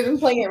 We've been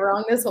playing it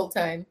wrong this whole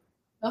time.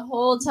 The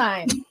whole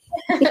time.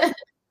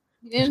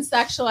 You didn't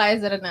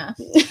sexualize it enough.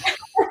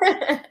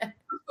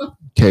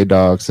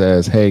 K-Dog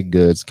says, hey,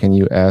 Goods, can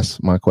you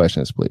ask my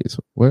questions, please?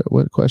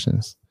 What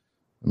questions?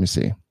 Let me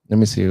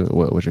see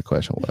what your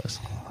question was.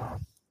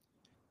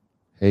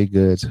 Hey,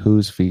 Goods,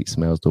 whose feet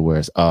smells the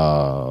worst?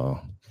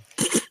 Oh.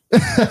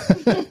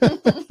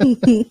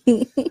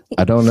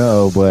 I don't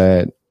know,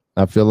 but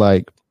I feel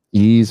like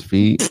E's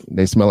feet,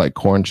 they smell like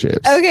corn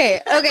chips.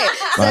 Okay. I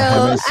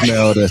haven't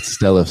smelled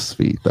Estela's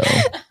feet, though.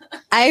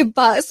 I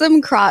bought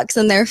some Crocs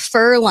and they're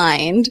fur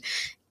lined,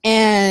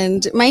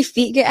 and my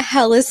feet get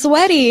hella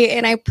sweaty,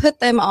 and I put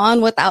them on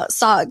without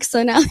socks,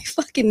 so now they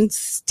fucking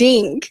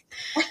stink.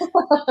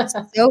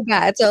 So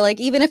bad. So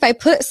like even if I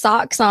put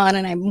socks on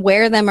and I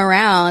wear them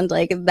around,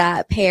 like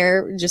that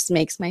pair just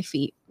makes my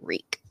feet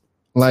reek.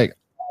 Like,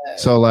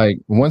 so like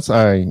once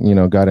I,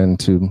 got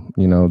into,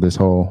 this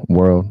whole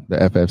world, the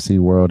FFC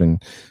world,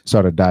 and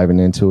started diving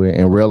into it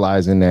and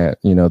realizing that,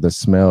 the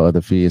smell of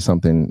the feet is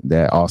something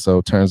that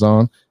also turns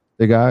on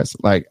the guys.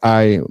 Like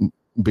I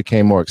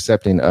became more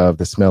accepting of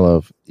the smell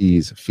of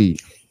E's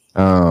feet.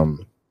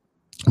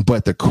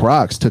 But the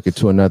Crocs took it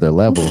to another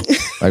level.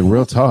 Like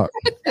real talk.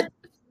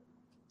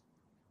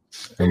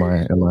 Am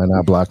I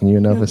not blocking you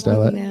enough,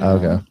 Estela? No.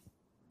 Okay.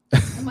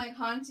 I'm like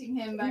haunting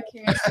him back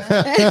here in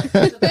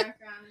the background.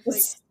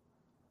 It's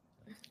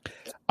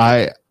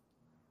I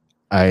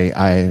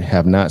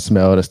have not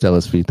smelled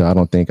Estela's feet, though. I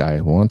don't think I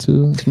want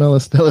to smell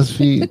Estela's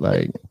feet.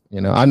 Like,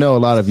 I know a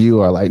lot of you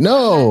are like,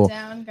 no,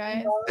 down,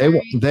 guys.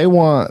 they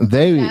want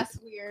That's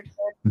weird.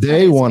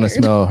 they want to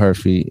weird. smell her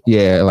feet.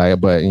 Yeah, like,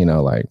 but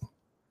like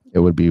it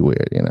would be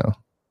weird,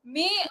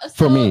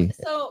 For me.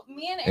 So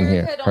me and In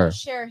here, Erica don't her.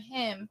 share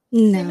him.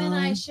 No. Him and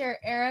I share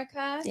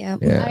Erica. Yep.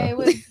 Yeah. I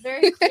was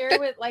very clear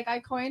with, like, I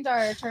coined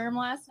our term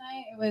last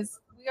night. It was,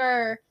 we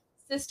are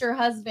sister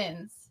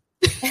husbands,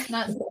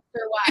 not sister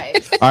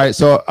wives. All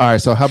right,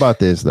 so how about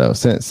this though?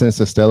 Since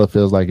Estela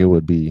feels like it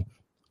would be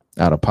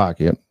out of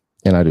pocket,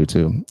 and I do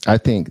too. I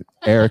think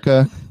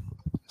Erica,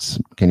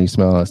 can you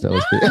smell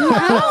Estela's feet? I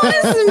don't want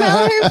to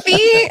smell her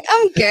feet.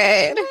 I'm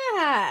good.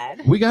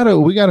 God. We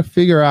gotta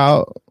figure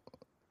out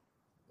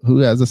who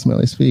has the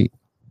smelliest feet.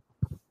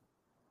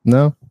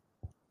 No?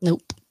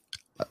 Nope.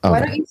 Why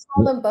Okay. don't you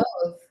smell them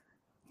both?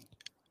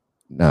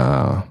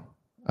 Nah.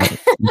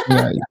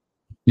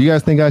 You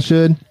guys think I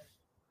should?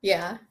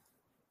 Yeah.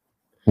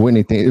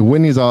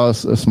 Whitney's all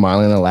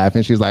smiling and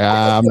laughing. She's like,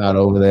 I'm not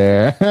over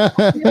there.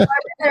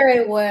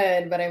 I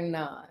would, but I'm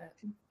not.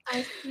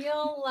 I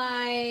feel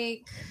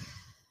like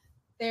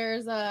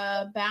there's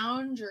a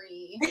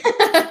boundary.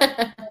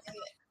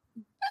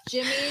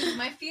 Jimmy,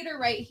 my feet are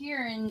right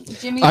here, and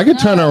Jimmy. I could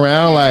turn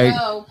around, like,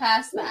 go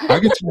past that. I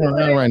could turn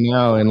around right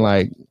now and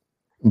like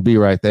be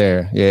right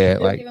there. Yeah,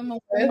 like Give him a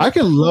I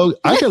could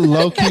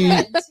low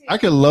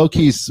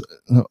key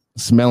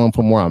smell them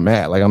from where I'm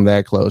at. Like I'm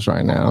that close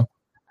right now.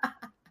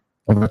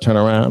 If I turn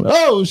around,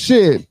 oh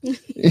shit,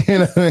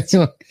 there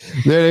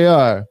they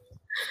are.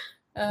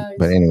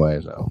 But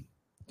anyways, though.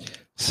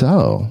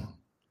 So,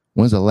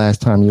 when's the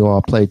last time you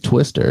all played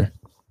Twister?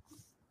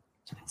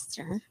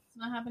 Twister. It's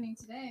not happening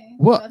today.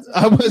 What?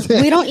 I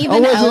wasn't. We don't I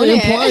even wasn't own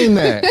implying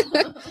it.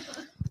 that.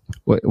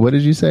 What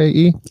did you say,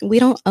 E? We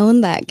don't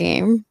own that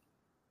game.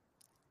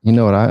 You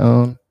know what I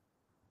own?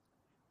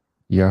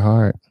 Your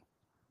heart.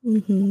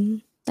 Mm-hmm.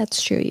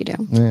 That's true. You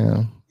do.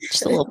 Yeah.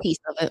 Just a little piece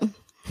of it.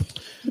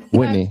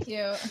 Whitney. That's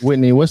cute.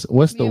 Whitney, what's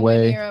Me the and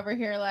way? Whitney are over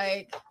here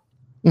like.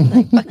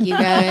 Like, fuck you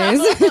guys.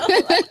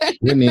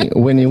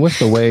 Whitney, what's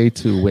the way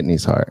to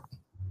Whitney's heart?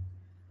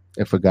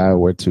 If a guy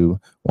were to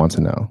want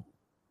to know.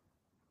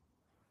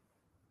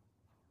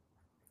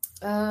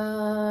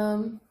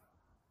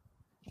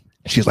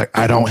 She's like,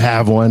 I don't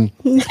have one.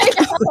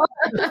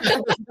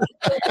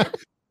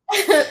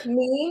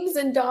 Memes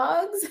and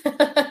dogs.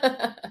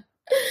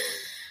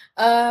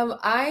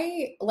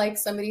 I like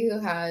somebody who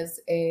has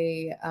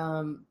a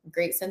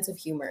great sense of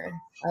humor.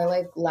 I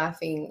like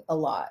laughing a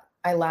lot.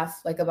 I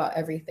laugh like about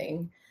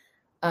everything.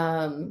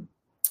 Definitely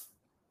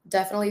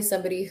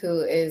somebody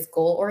who is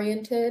goal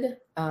oriented.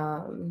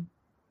 I'm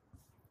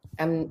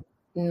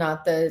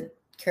not the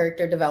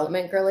character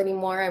development girl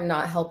anymore. I'm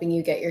not helping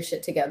you get your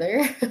shit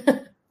together.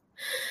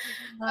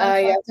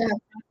 Yeah,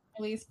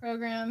 release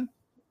program.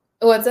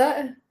 What's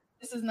that?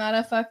 This is not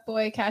a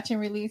fuckboy catch and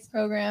release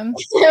program.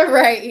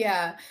 Right,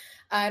 yeah.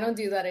 I don't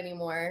do that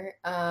anymore.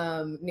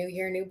 New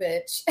year, new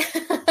bitch.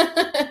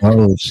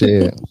 Oh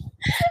shit.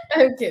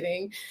 I'm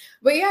kidding.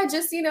 But yeah,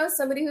 just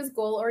somebody who's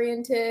goal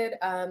oriented,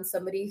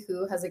 somebody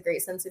who has a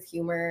great sense of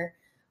humor,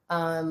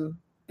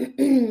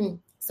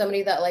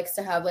 somebody that likes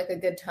to have like a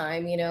good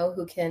time,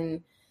 who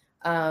can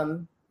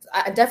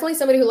definitely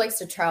somebody who likes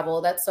to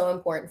travel. That's so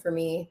important for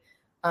me.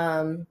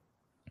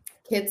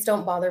 Kids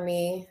don't bother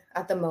me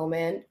at the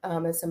moment,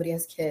 if somebody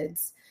has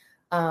kids.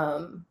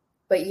 But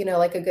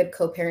like a good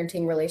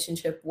co-parenting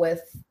relationship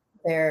with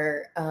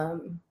their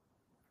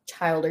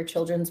child or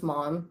children's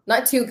mom.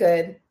 Not too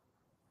good.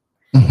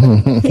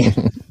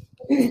 Good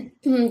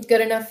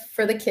enough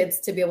for the kids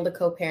to be able to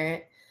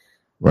co-parent.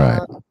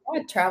 Right.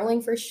 Yeah,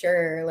 traveling for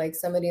sure. Like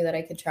somebody that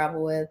I could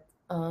travel with.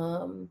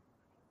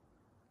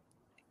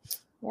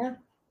 Yeah.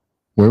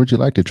 Where would you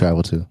like to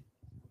travel to?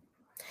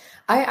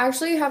 I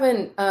actually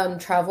haven't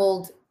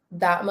traveled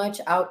that much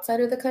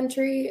outside of the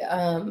country.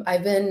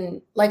 I've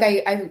been like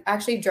I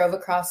actually drove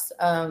across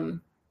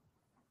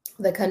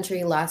the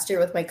country last year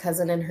with my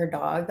cousin and her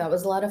dog. That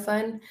was a lot of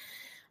fun.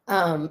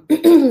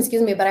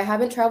 Excuse me, but I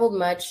haven't traveled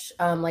much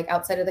like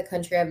outside of the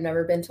country. I've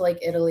never been to like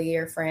Italy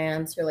or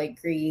France or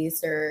like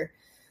Greece or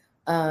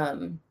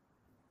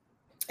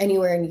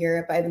anywhere in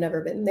Europe. I've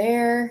never been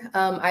there.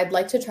 I'd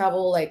like to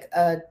travel like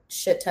a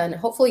shit ton,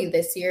 hopefully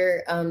this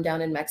year,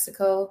 down in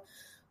Mexico.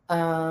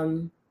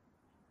 At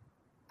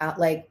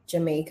like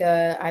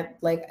Jamaica.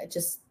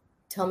 Just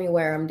tell me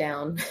where I'm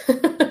down.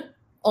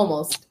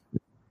 Almost.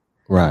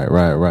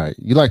 Right.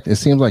 It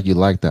seems like you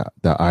like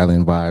the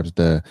island vibes,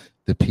 the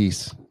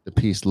peace,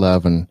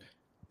 love, and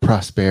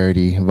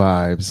prosperity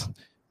vibes,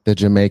 the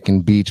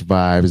Jamaican beach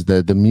vibes,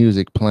 the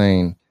music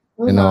playing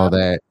and all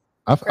that.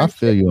 I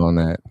feel you on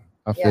that.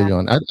 I feel you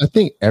on. I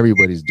think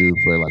everybody's due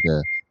for like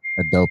a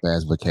dope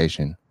ass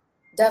vacation.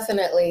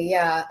 Definitely,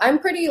 yeah. I'm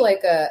pretty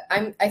like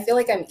I feel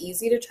like I'm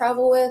easy to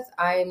travel with.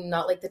 I'm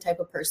not like the type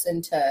of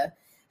person to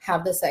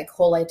have this like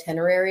whole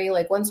itinerary.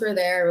 Like once we're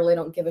there, I really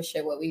don't give a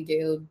shit what we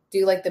do.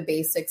 Do like the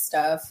basic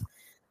stuff.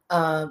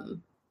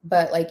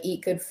 But like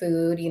eat good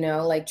food,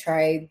 like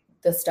try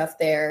the stuff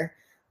there,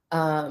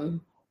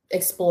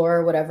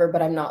 explore whatever,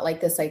 but I'm not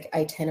like this like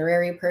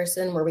itinerary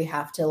person where we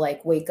have to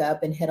like wake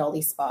up and hit all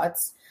these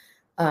spots.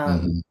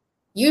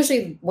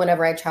 Usually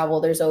whenever I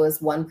travel, there's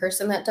always one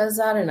person that does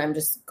that and I'm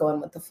just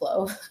going with the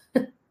flow.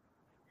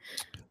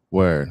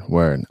 Word.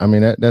 I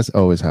mean, that's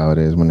always how it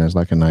is when there's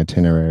like an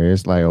itinerary.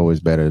 It's like always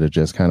better to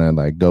just kind of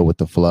like go with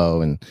the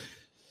flow. And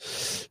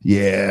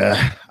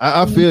yeah,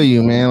 I feel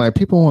you, man. Like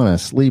people want to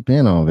sleep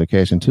in on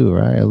vacation too,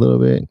 right? A little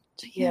bit.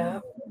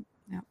 Yeah.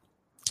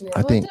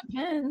 I think it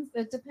depends.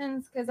 It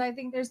depends because I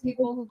think there's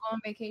people who go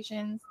on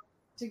vacations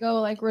to go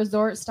like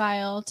resort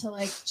style to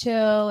like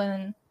chill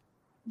and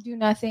do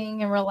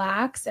nothing and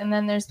relax, and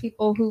then there's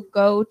people who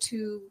go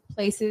to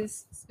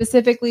places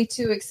specifically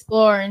to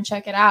explore and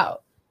check it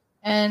out.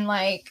 And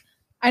like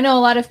I know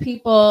a lot of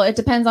people, it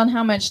depends on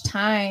how much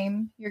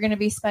time you're going to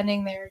be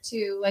spending there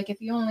too. Like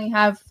if you only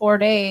have 4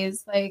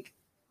 days, like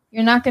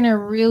you're not going to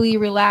really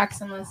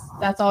relax unless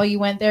that's all you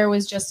went there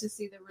was just to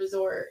see the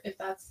resort, if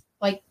that's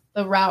like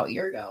the route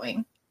you're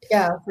going.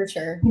 Yeah, for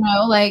sure.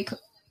 Like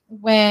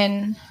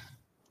when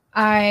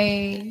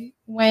I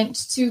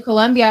went to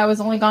Colombia, I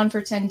was only gone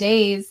for 10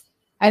 days.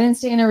 I didn't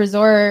stay in a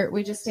resort.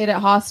 We just stayed at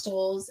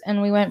hostels,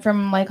 and we went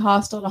from like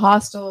hostel to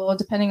hostel,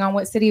 depending on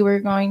what city we were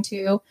going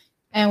to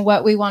and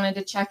what we wanted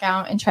to check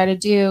out and try to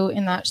do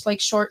in that like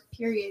short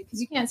period.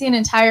 Because you can't see an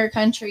entire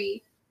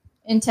country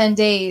in 10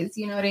 days.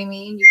 You know what I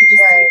mean? You could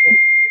just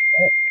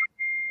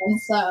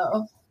and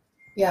so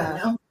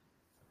yeah.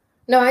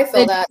 No, I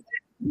feel that.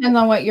 Depends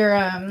on what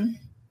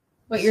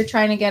you're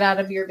trying to get out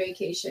of your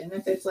vacation.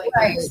 If it's like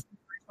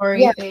or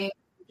anything,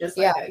 just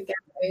like a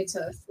getaway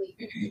to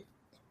sleep.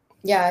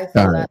 Yeah, I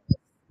feel that.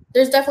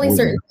 There's definitely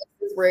certain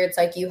places where it's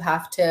like you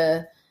have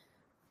to,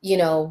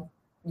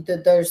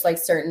 there's like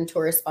certain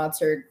tourist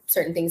spots or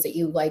certain things that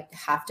you like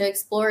have to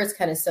explore. It's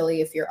kind of silly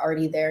if you're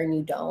already there and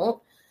you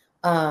don't.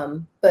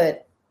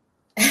 But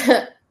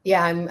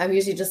yeah, I'm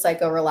usually just like,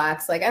 go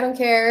relax. Like, I don't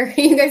care.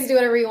 You guys do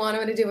whatever you want.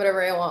 I'm going to do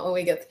whatever I want when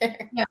we get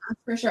there. Yeah,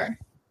 for sure.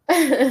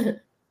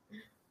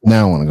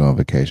 Now I want to go on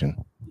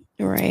vacation.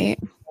 Right.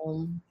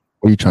 Where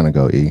are you trying to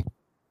go, E?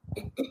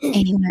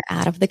 Anywhere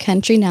out of the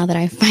country now that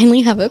I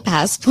finally have a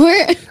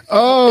passport.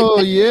 Oh,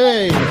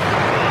 yay.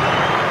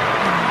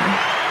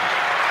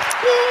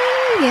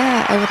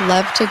 Yeah, I would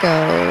love to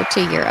go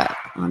to Europe,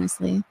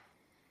 honestly.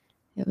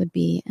 It would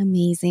be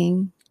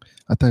amazing.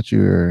 I thought you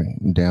were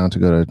down to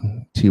go to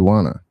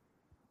Tijuana.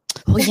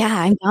 Oh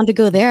yeah, I'm down to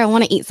go there. I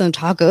want to eat some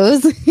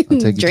tacos.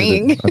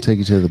 I'll take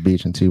you to the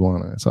beach in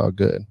Tijuana. It's all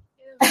good.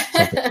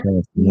 Something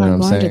fancy, you know I'm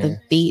what I'm going saying? to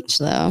the beach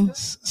though.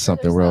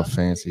 Something real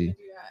fancy.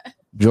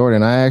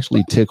 Jordan, I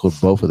actually tickled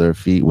both of their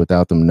feet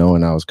without them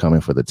knowing I was coming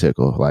for the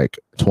tickle like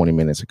 20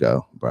 minutes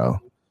ago, bro.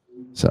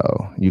 So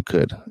you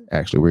could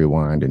actually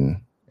rewind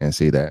and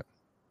see that.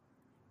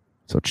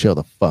 So chill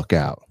the fuck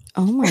out.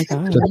 Oh my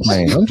god!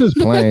 I'm just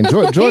playing.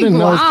 Jordan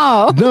knows.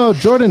 Wow. No,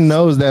 Jordan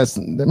knows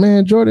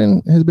man.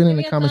 Jordan has been in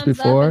the comments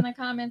before. In the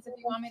comments, if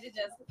you want me to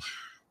just.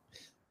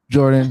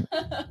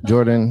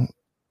 Jordan,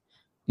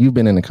 you've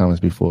been in the comments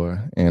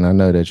before, and I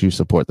know that you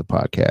support the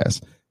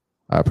podcast.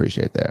 I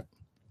appreciate that.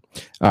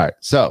 All right,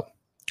 so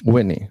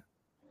Whitney,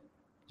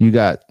 you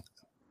got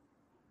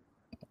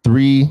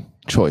 3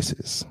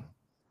 choices: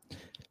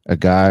 a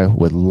guy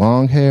with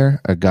long hair,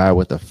 a guy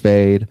with a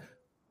fade,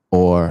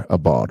 or a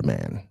bald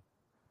man.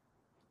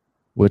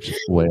 Which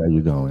way are you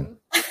going?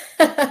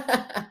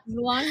 The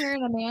long hair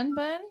and a man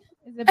bun?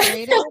 Is it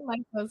braided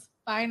like those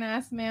fine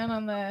ass man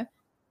on the,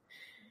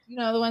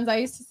 the ones I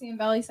used to see in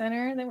Valley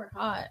Center? They were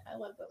hot. I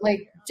love those.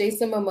 Like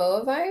Jason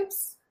Momoa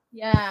vibes?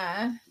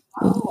 Yeah.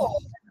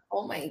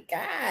 Oh my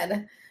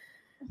god.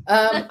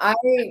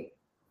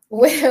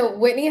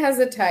 Whitney has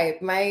a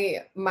type.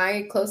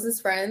 My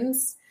closest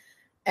friends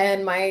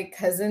and my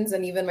cousins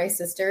and even my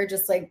sister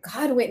just like,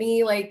 God,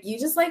 Whitney, like you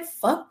just like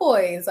fuck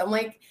boys. I'm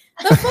like,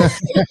 the fuck?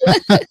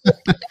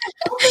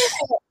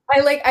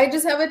 I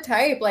just have a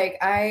type. Like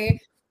I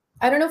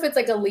don't know if it's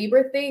like a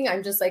Libra thing.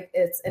 I'm just like,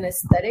 it's an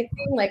aesthetic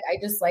thing. Like I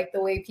just like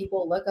the way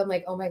people look. I'm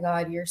like, oh my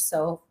God, you're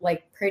so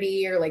like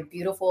pretty or like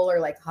beautiful or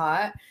like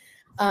hot.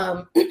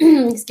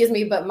 Excuse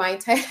me, but my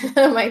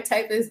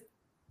type is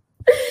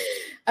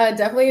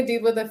definitely a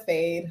dude with a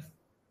fade.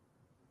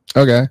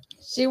 Okay.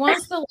 She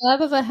wants the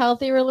love of a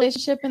healthy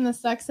relationship and the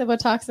sex of a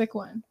toxic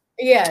one.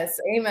 Yes,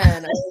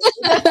 amen.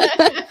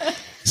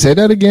 Say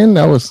that again.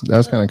 That was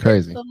kind of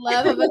crazy. The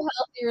love of a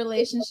healthy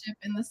relationship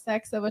and the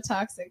sex of a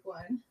toxic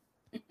one.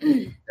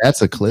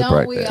 That's a clip. Don't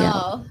right we there.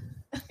 all?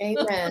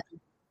 Amen.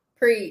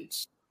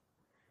 Preach.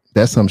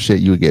 That's some shit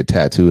you would get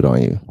tattooed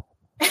on you.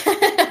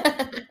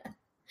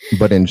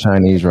 But in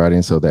Chinese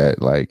writing, so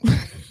that like.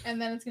 And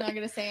then it's not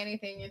going to say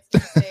anything. It's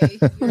going to say,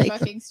 you're Like,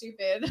 fucking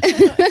stupid.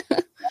 I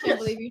can't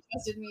believe you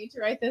trusted me to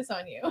write this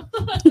on you. All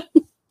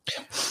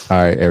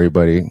right,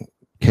 everybody.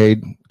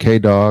 K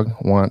Dog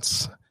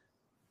wants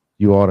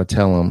you all to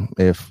tell him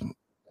if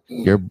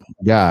your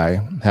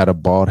guy had a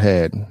bald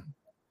head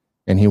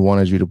and he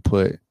wanted you to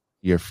put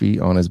your feet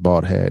on his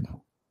bald head,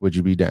 would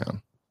you be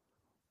down?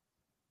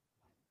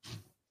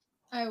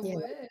 I would.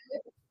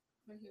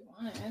 If you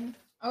wanted.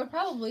 I would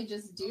probably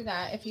just do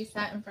that if he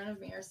sat in front of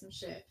me or some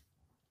shit.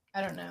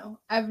 I don't know.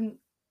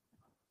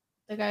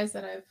 The guys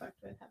that I've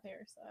fucked with have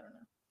hair, so I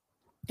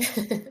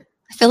don't know.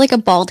 I feel like a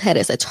bald head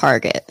is a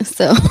target.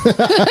 So,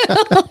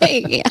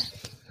 like, yeah.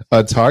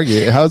 A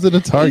target? How's it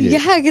a target?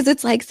 Yeah, because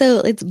it's like, so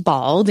it's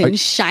bald and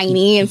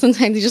shiny, and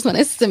sometimes you just want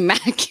to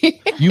smack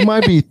it. You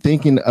might be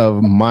thinking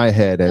of my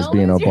head as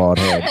being a bald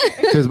head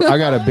because I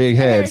got a big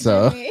head.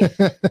 So,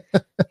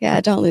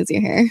 yeah, don't lose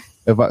your hair.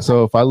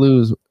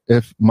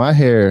 If my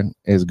hair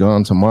is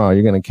gone tomorrow,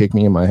 you're gonna kick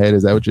me in my head.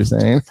 Is that what you're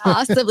saying?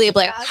 Possibly,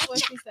 like, That's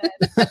what she said.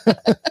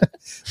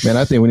 Man,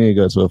 I think we need to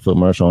go to a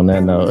commercial on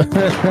that note.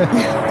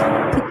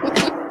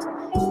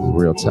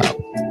 Real top.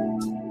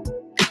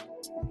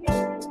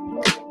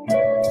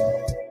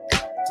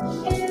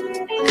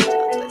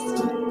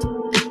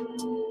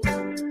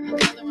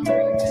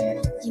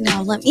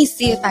 Let me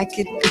see if I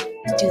could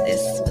do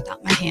this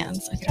without my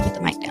hands. So I can put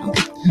the mic down.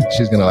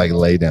 She's gonna like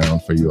lay down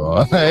for you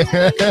all.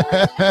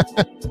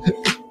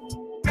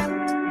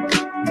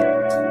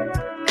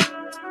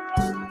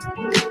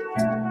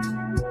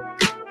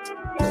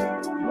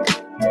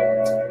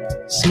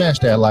 Smash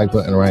that like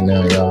button right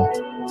now, y'all.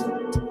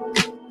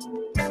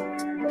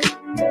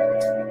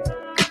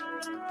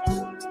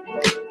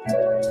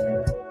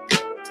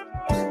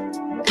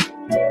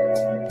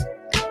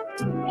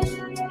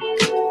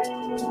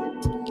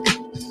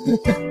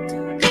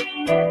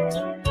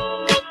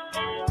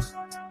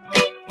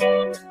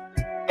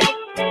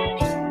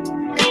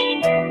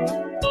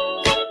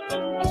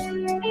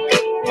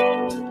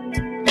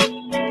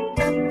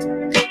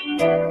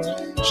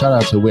 Shout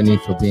out to Whitney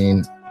for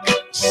being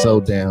so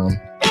down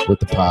with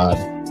the pod.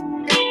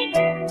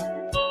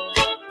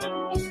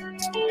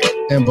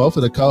 And both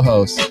of the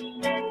co-hosts,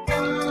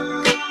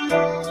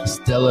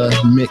 Estela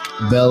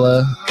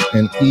Bella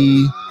and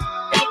E.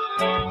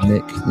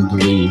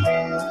 Glee.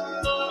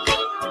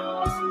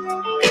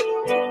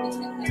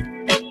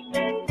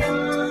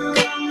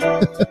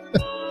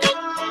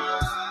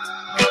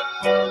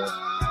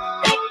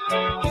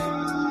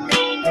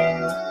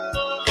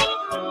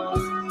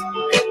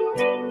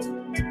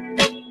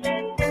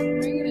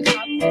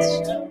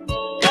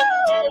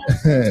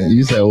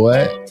 You said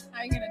what?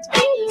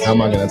 How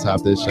am I going to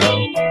top this show?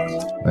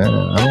 Man,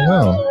 I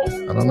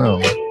don't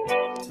know.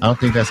 I don't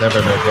think that's ever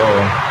the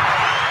goal.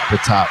 The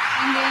top.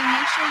 And then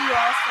make sure you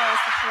also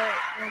support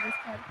where this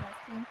podcast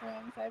came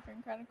from, Cypher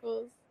and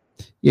Chronicles.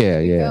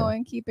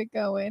 Keep it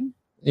going.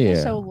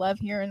 Yeah. Show love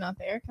here and not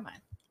there. Come on.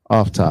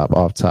 Off top.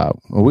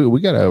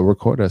 We gotta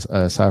record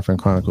a Cypher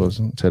and Chronicles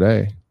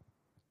today.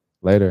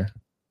 Later.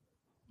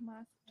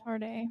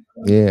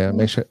 Yeah,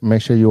 make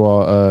sure you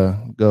all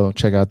go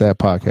check out that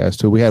podcast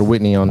too. We had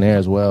Whitney on there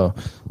as well,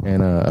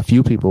 and a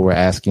few people were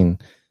asking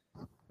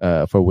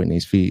for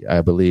Whitney's feet.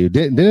 I believe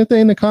didn't they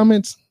in the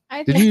comments?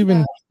 Did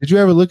you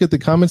ever look at the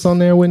comments on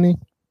there, Whitney?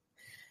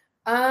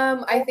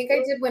 I think I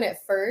did when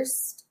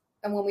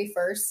we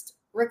first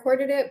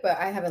recorded it, but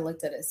I haven't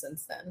looked at it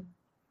since then.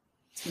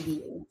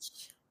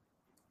 TBH.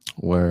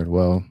 Word.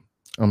 Well,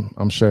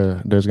 I'm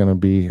sure there's gonna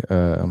be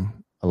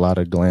a lot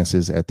of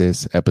glances at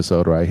this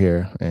episode right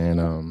here,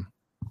 and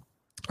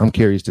I'm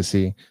curious to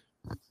see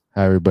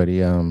how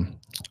everybody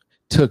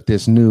took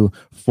this new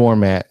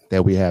format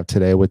that we have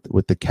today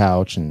with the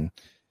couch. And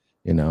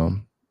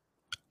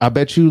I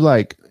bet you,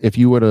 like, if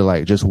you were to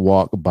like just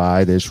walk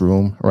by this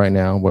room right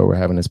now where we're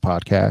having this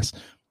podcast,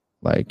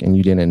 like, and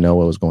you didn't know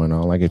what was going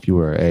on, like if you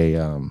were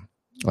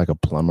like a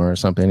plumber or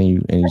something,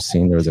 and you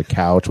seen there was a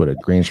couch with a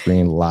green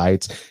screen,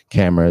 lights,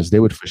 cameras, they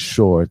would for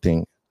sure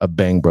think a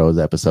Bang Bros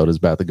episode is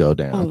about to go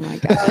down. Oh my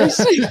gosh.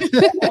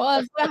 Well,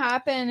 that's what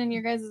happened in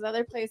your guys'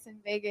 other place in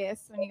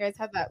Vegas when you guys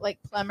had that like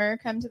plumber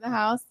come to the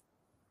house,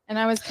 and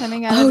I was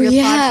coming out of your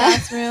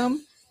podcast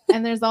room,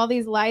 and there's all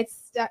these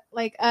lights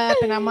like up,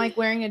 and I'm like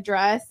wearing a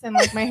dress and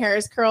like my hair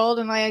is curled,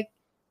 and I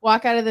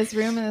walk out of this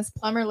room, and this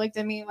plumber looked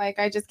at me like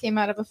I just came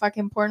out of a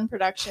fucking porn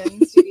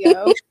production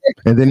studio.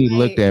 And then he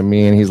looked at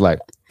me and he's like,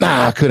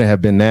 "Nah, I couldn't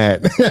have been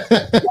that."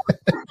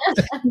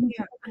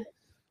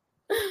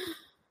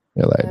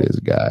 You're like, this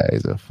guy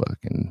is a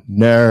fucking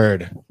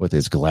nerd with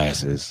his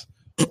glasses.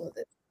 With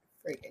his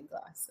freaking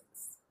glasses.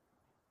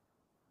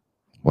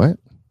 What?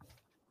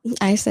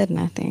 I said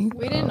nothing.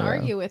 We didn't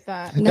argue with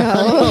that.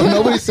 No.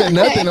 Nobody said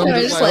nothing. I'm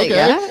just like, okay.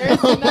 Yeah.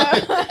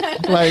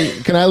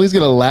 Like, can I at least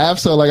get a laugh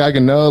so like I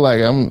can know,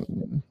 like,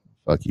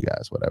 fuck you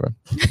guys, whatever.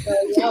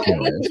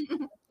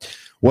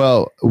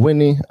 Well,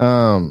 Whitney,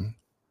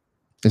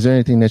 is there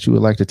anything that you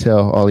would like to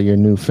tell all of your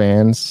new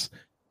fans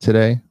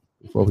today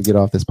before we get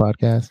off this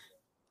podcast?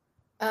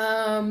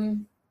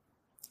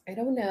 I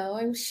don't know.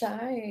 I'm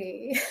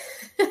shy.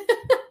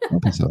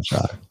 Don't be so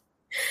shy.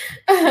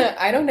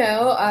 I don't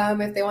know.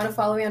 If they want to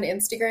follow me on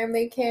Instagram,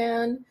 they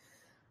can.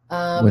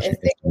 What's your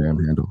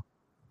Instagram handle?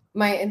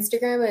 My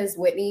Instagram is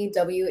Whitney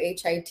WHITNEY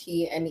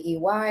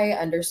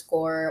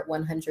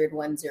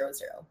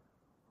 _100-100.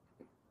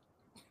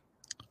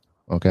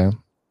 Okay.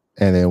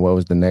 And then what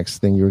was the next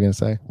thing you were gonna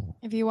say?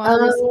 If you want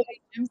your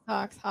sweaty gym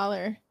socks,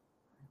 holler.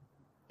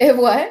 If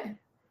what?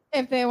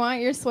 If they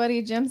want your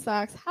sweaty gym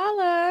socks,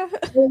 holla.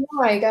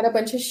 I got a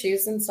bunch of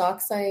shoes and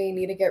socks I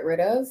need to get rid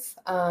of.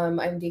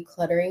 I'm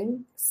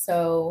decluttering,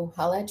 so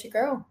holla at your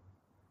girl.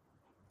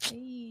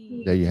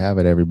 Hey. There you have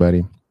it,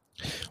 everybody.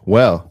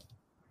 Well,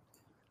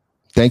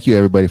 thank you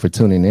everybody for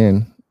tuning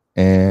in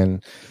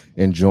and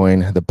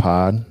enjoying the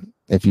pod.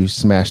 If you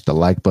smash the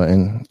like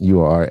button,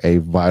 you are a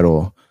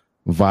vital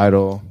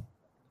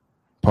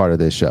part of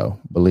this show.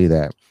 Believe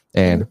that.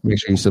 And make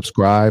sure you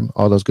subscribe,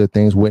 all those good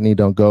things. Whitney,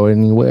 don't go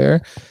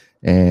anywhere.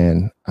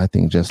 And I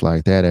think just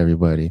like that,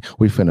 everybody,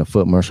 we finna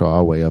foot marshal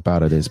our way up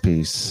out of this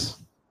piece.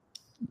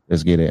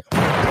 Let's get it.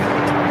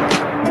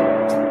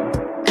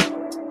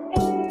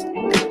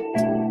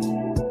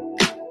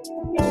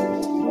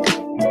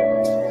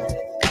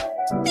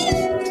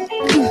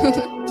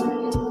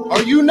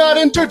 Are you not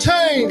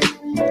entertained?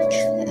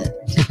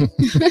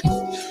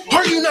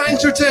 Are you not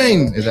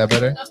entertained? Is that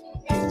better?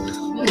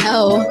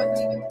 No.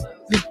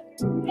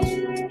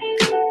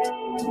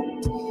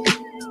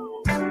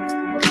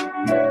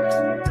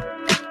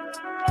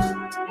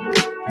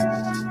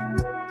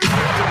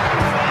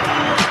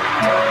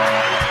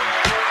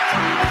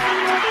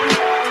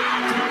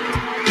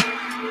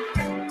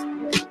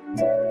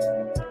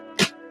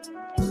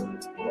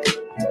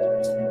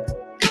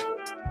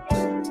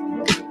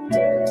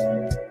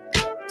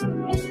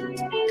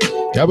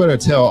 Y'all better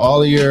tell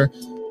all of your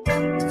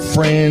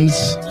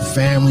friends,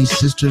 family,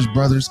 sisters,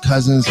 brothers,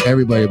 cousins,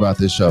 everybody about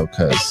this show,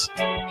 because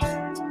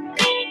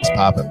it's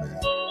popping, man.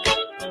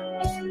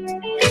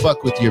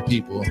 Fuck with your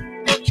people.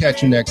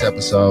 Catch you next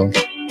episode.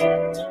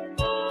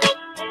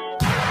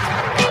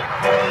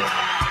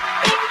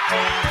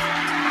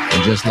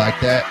 And just like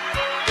that,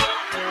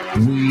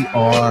 we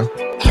are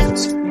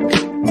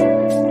out.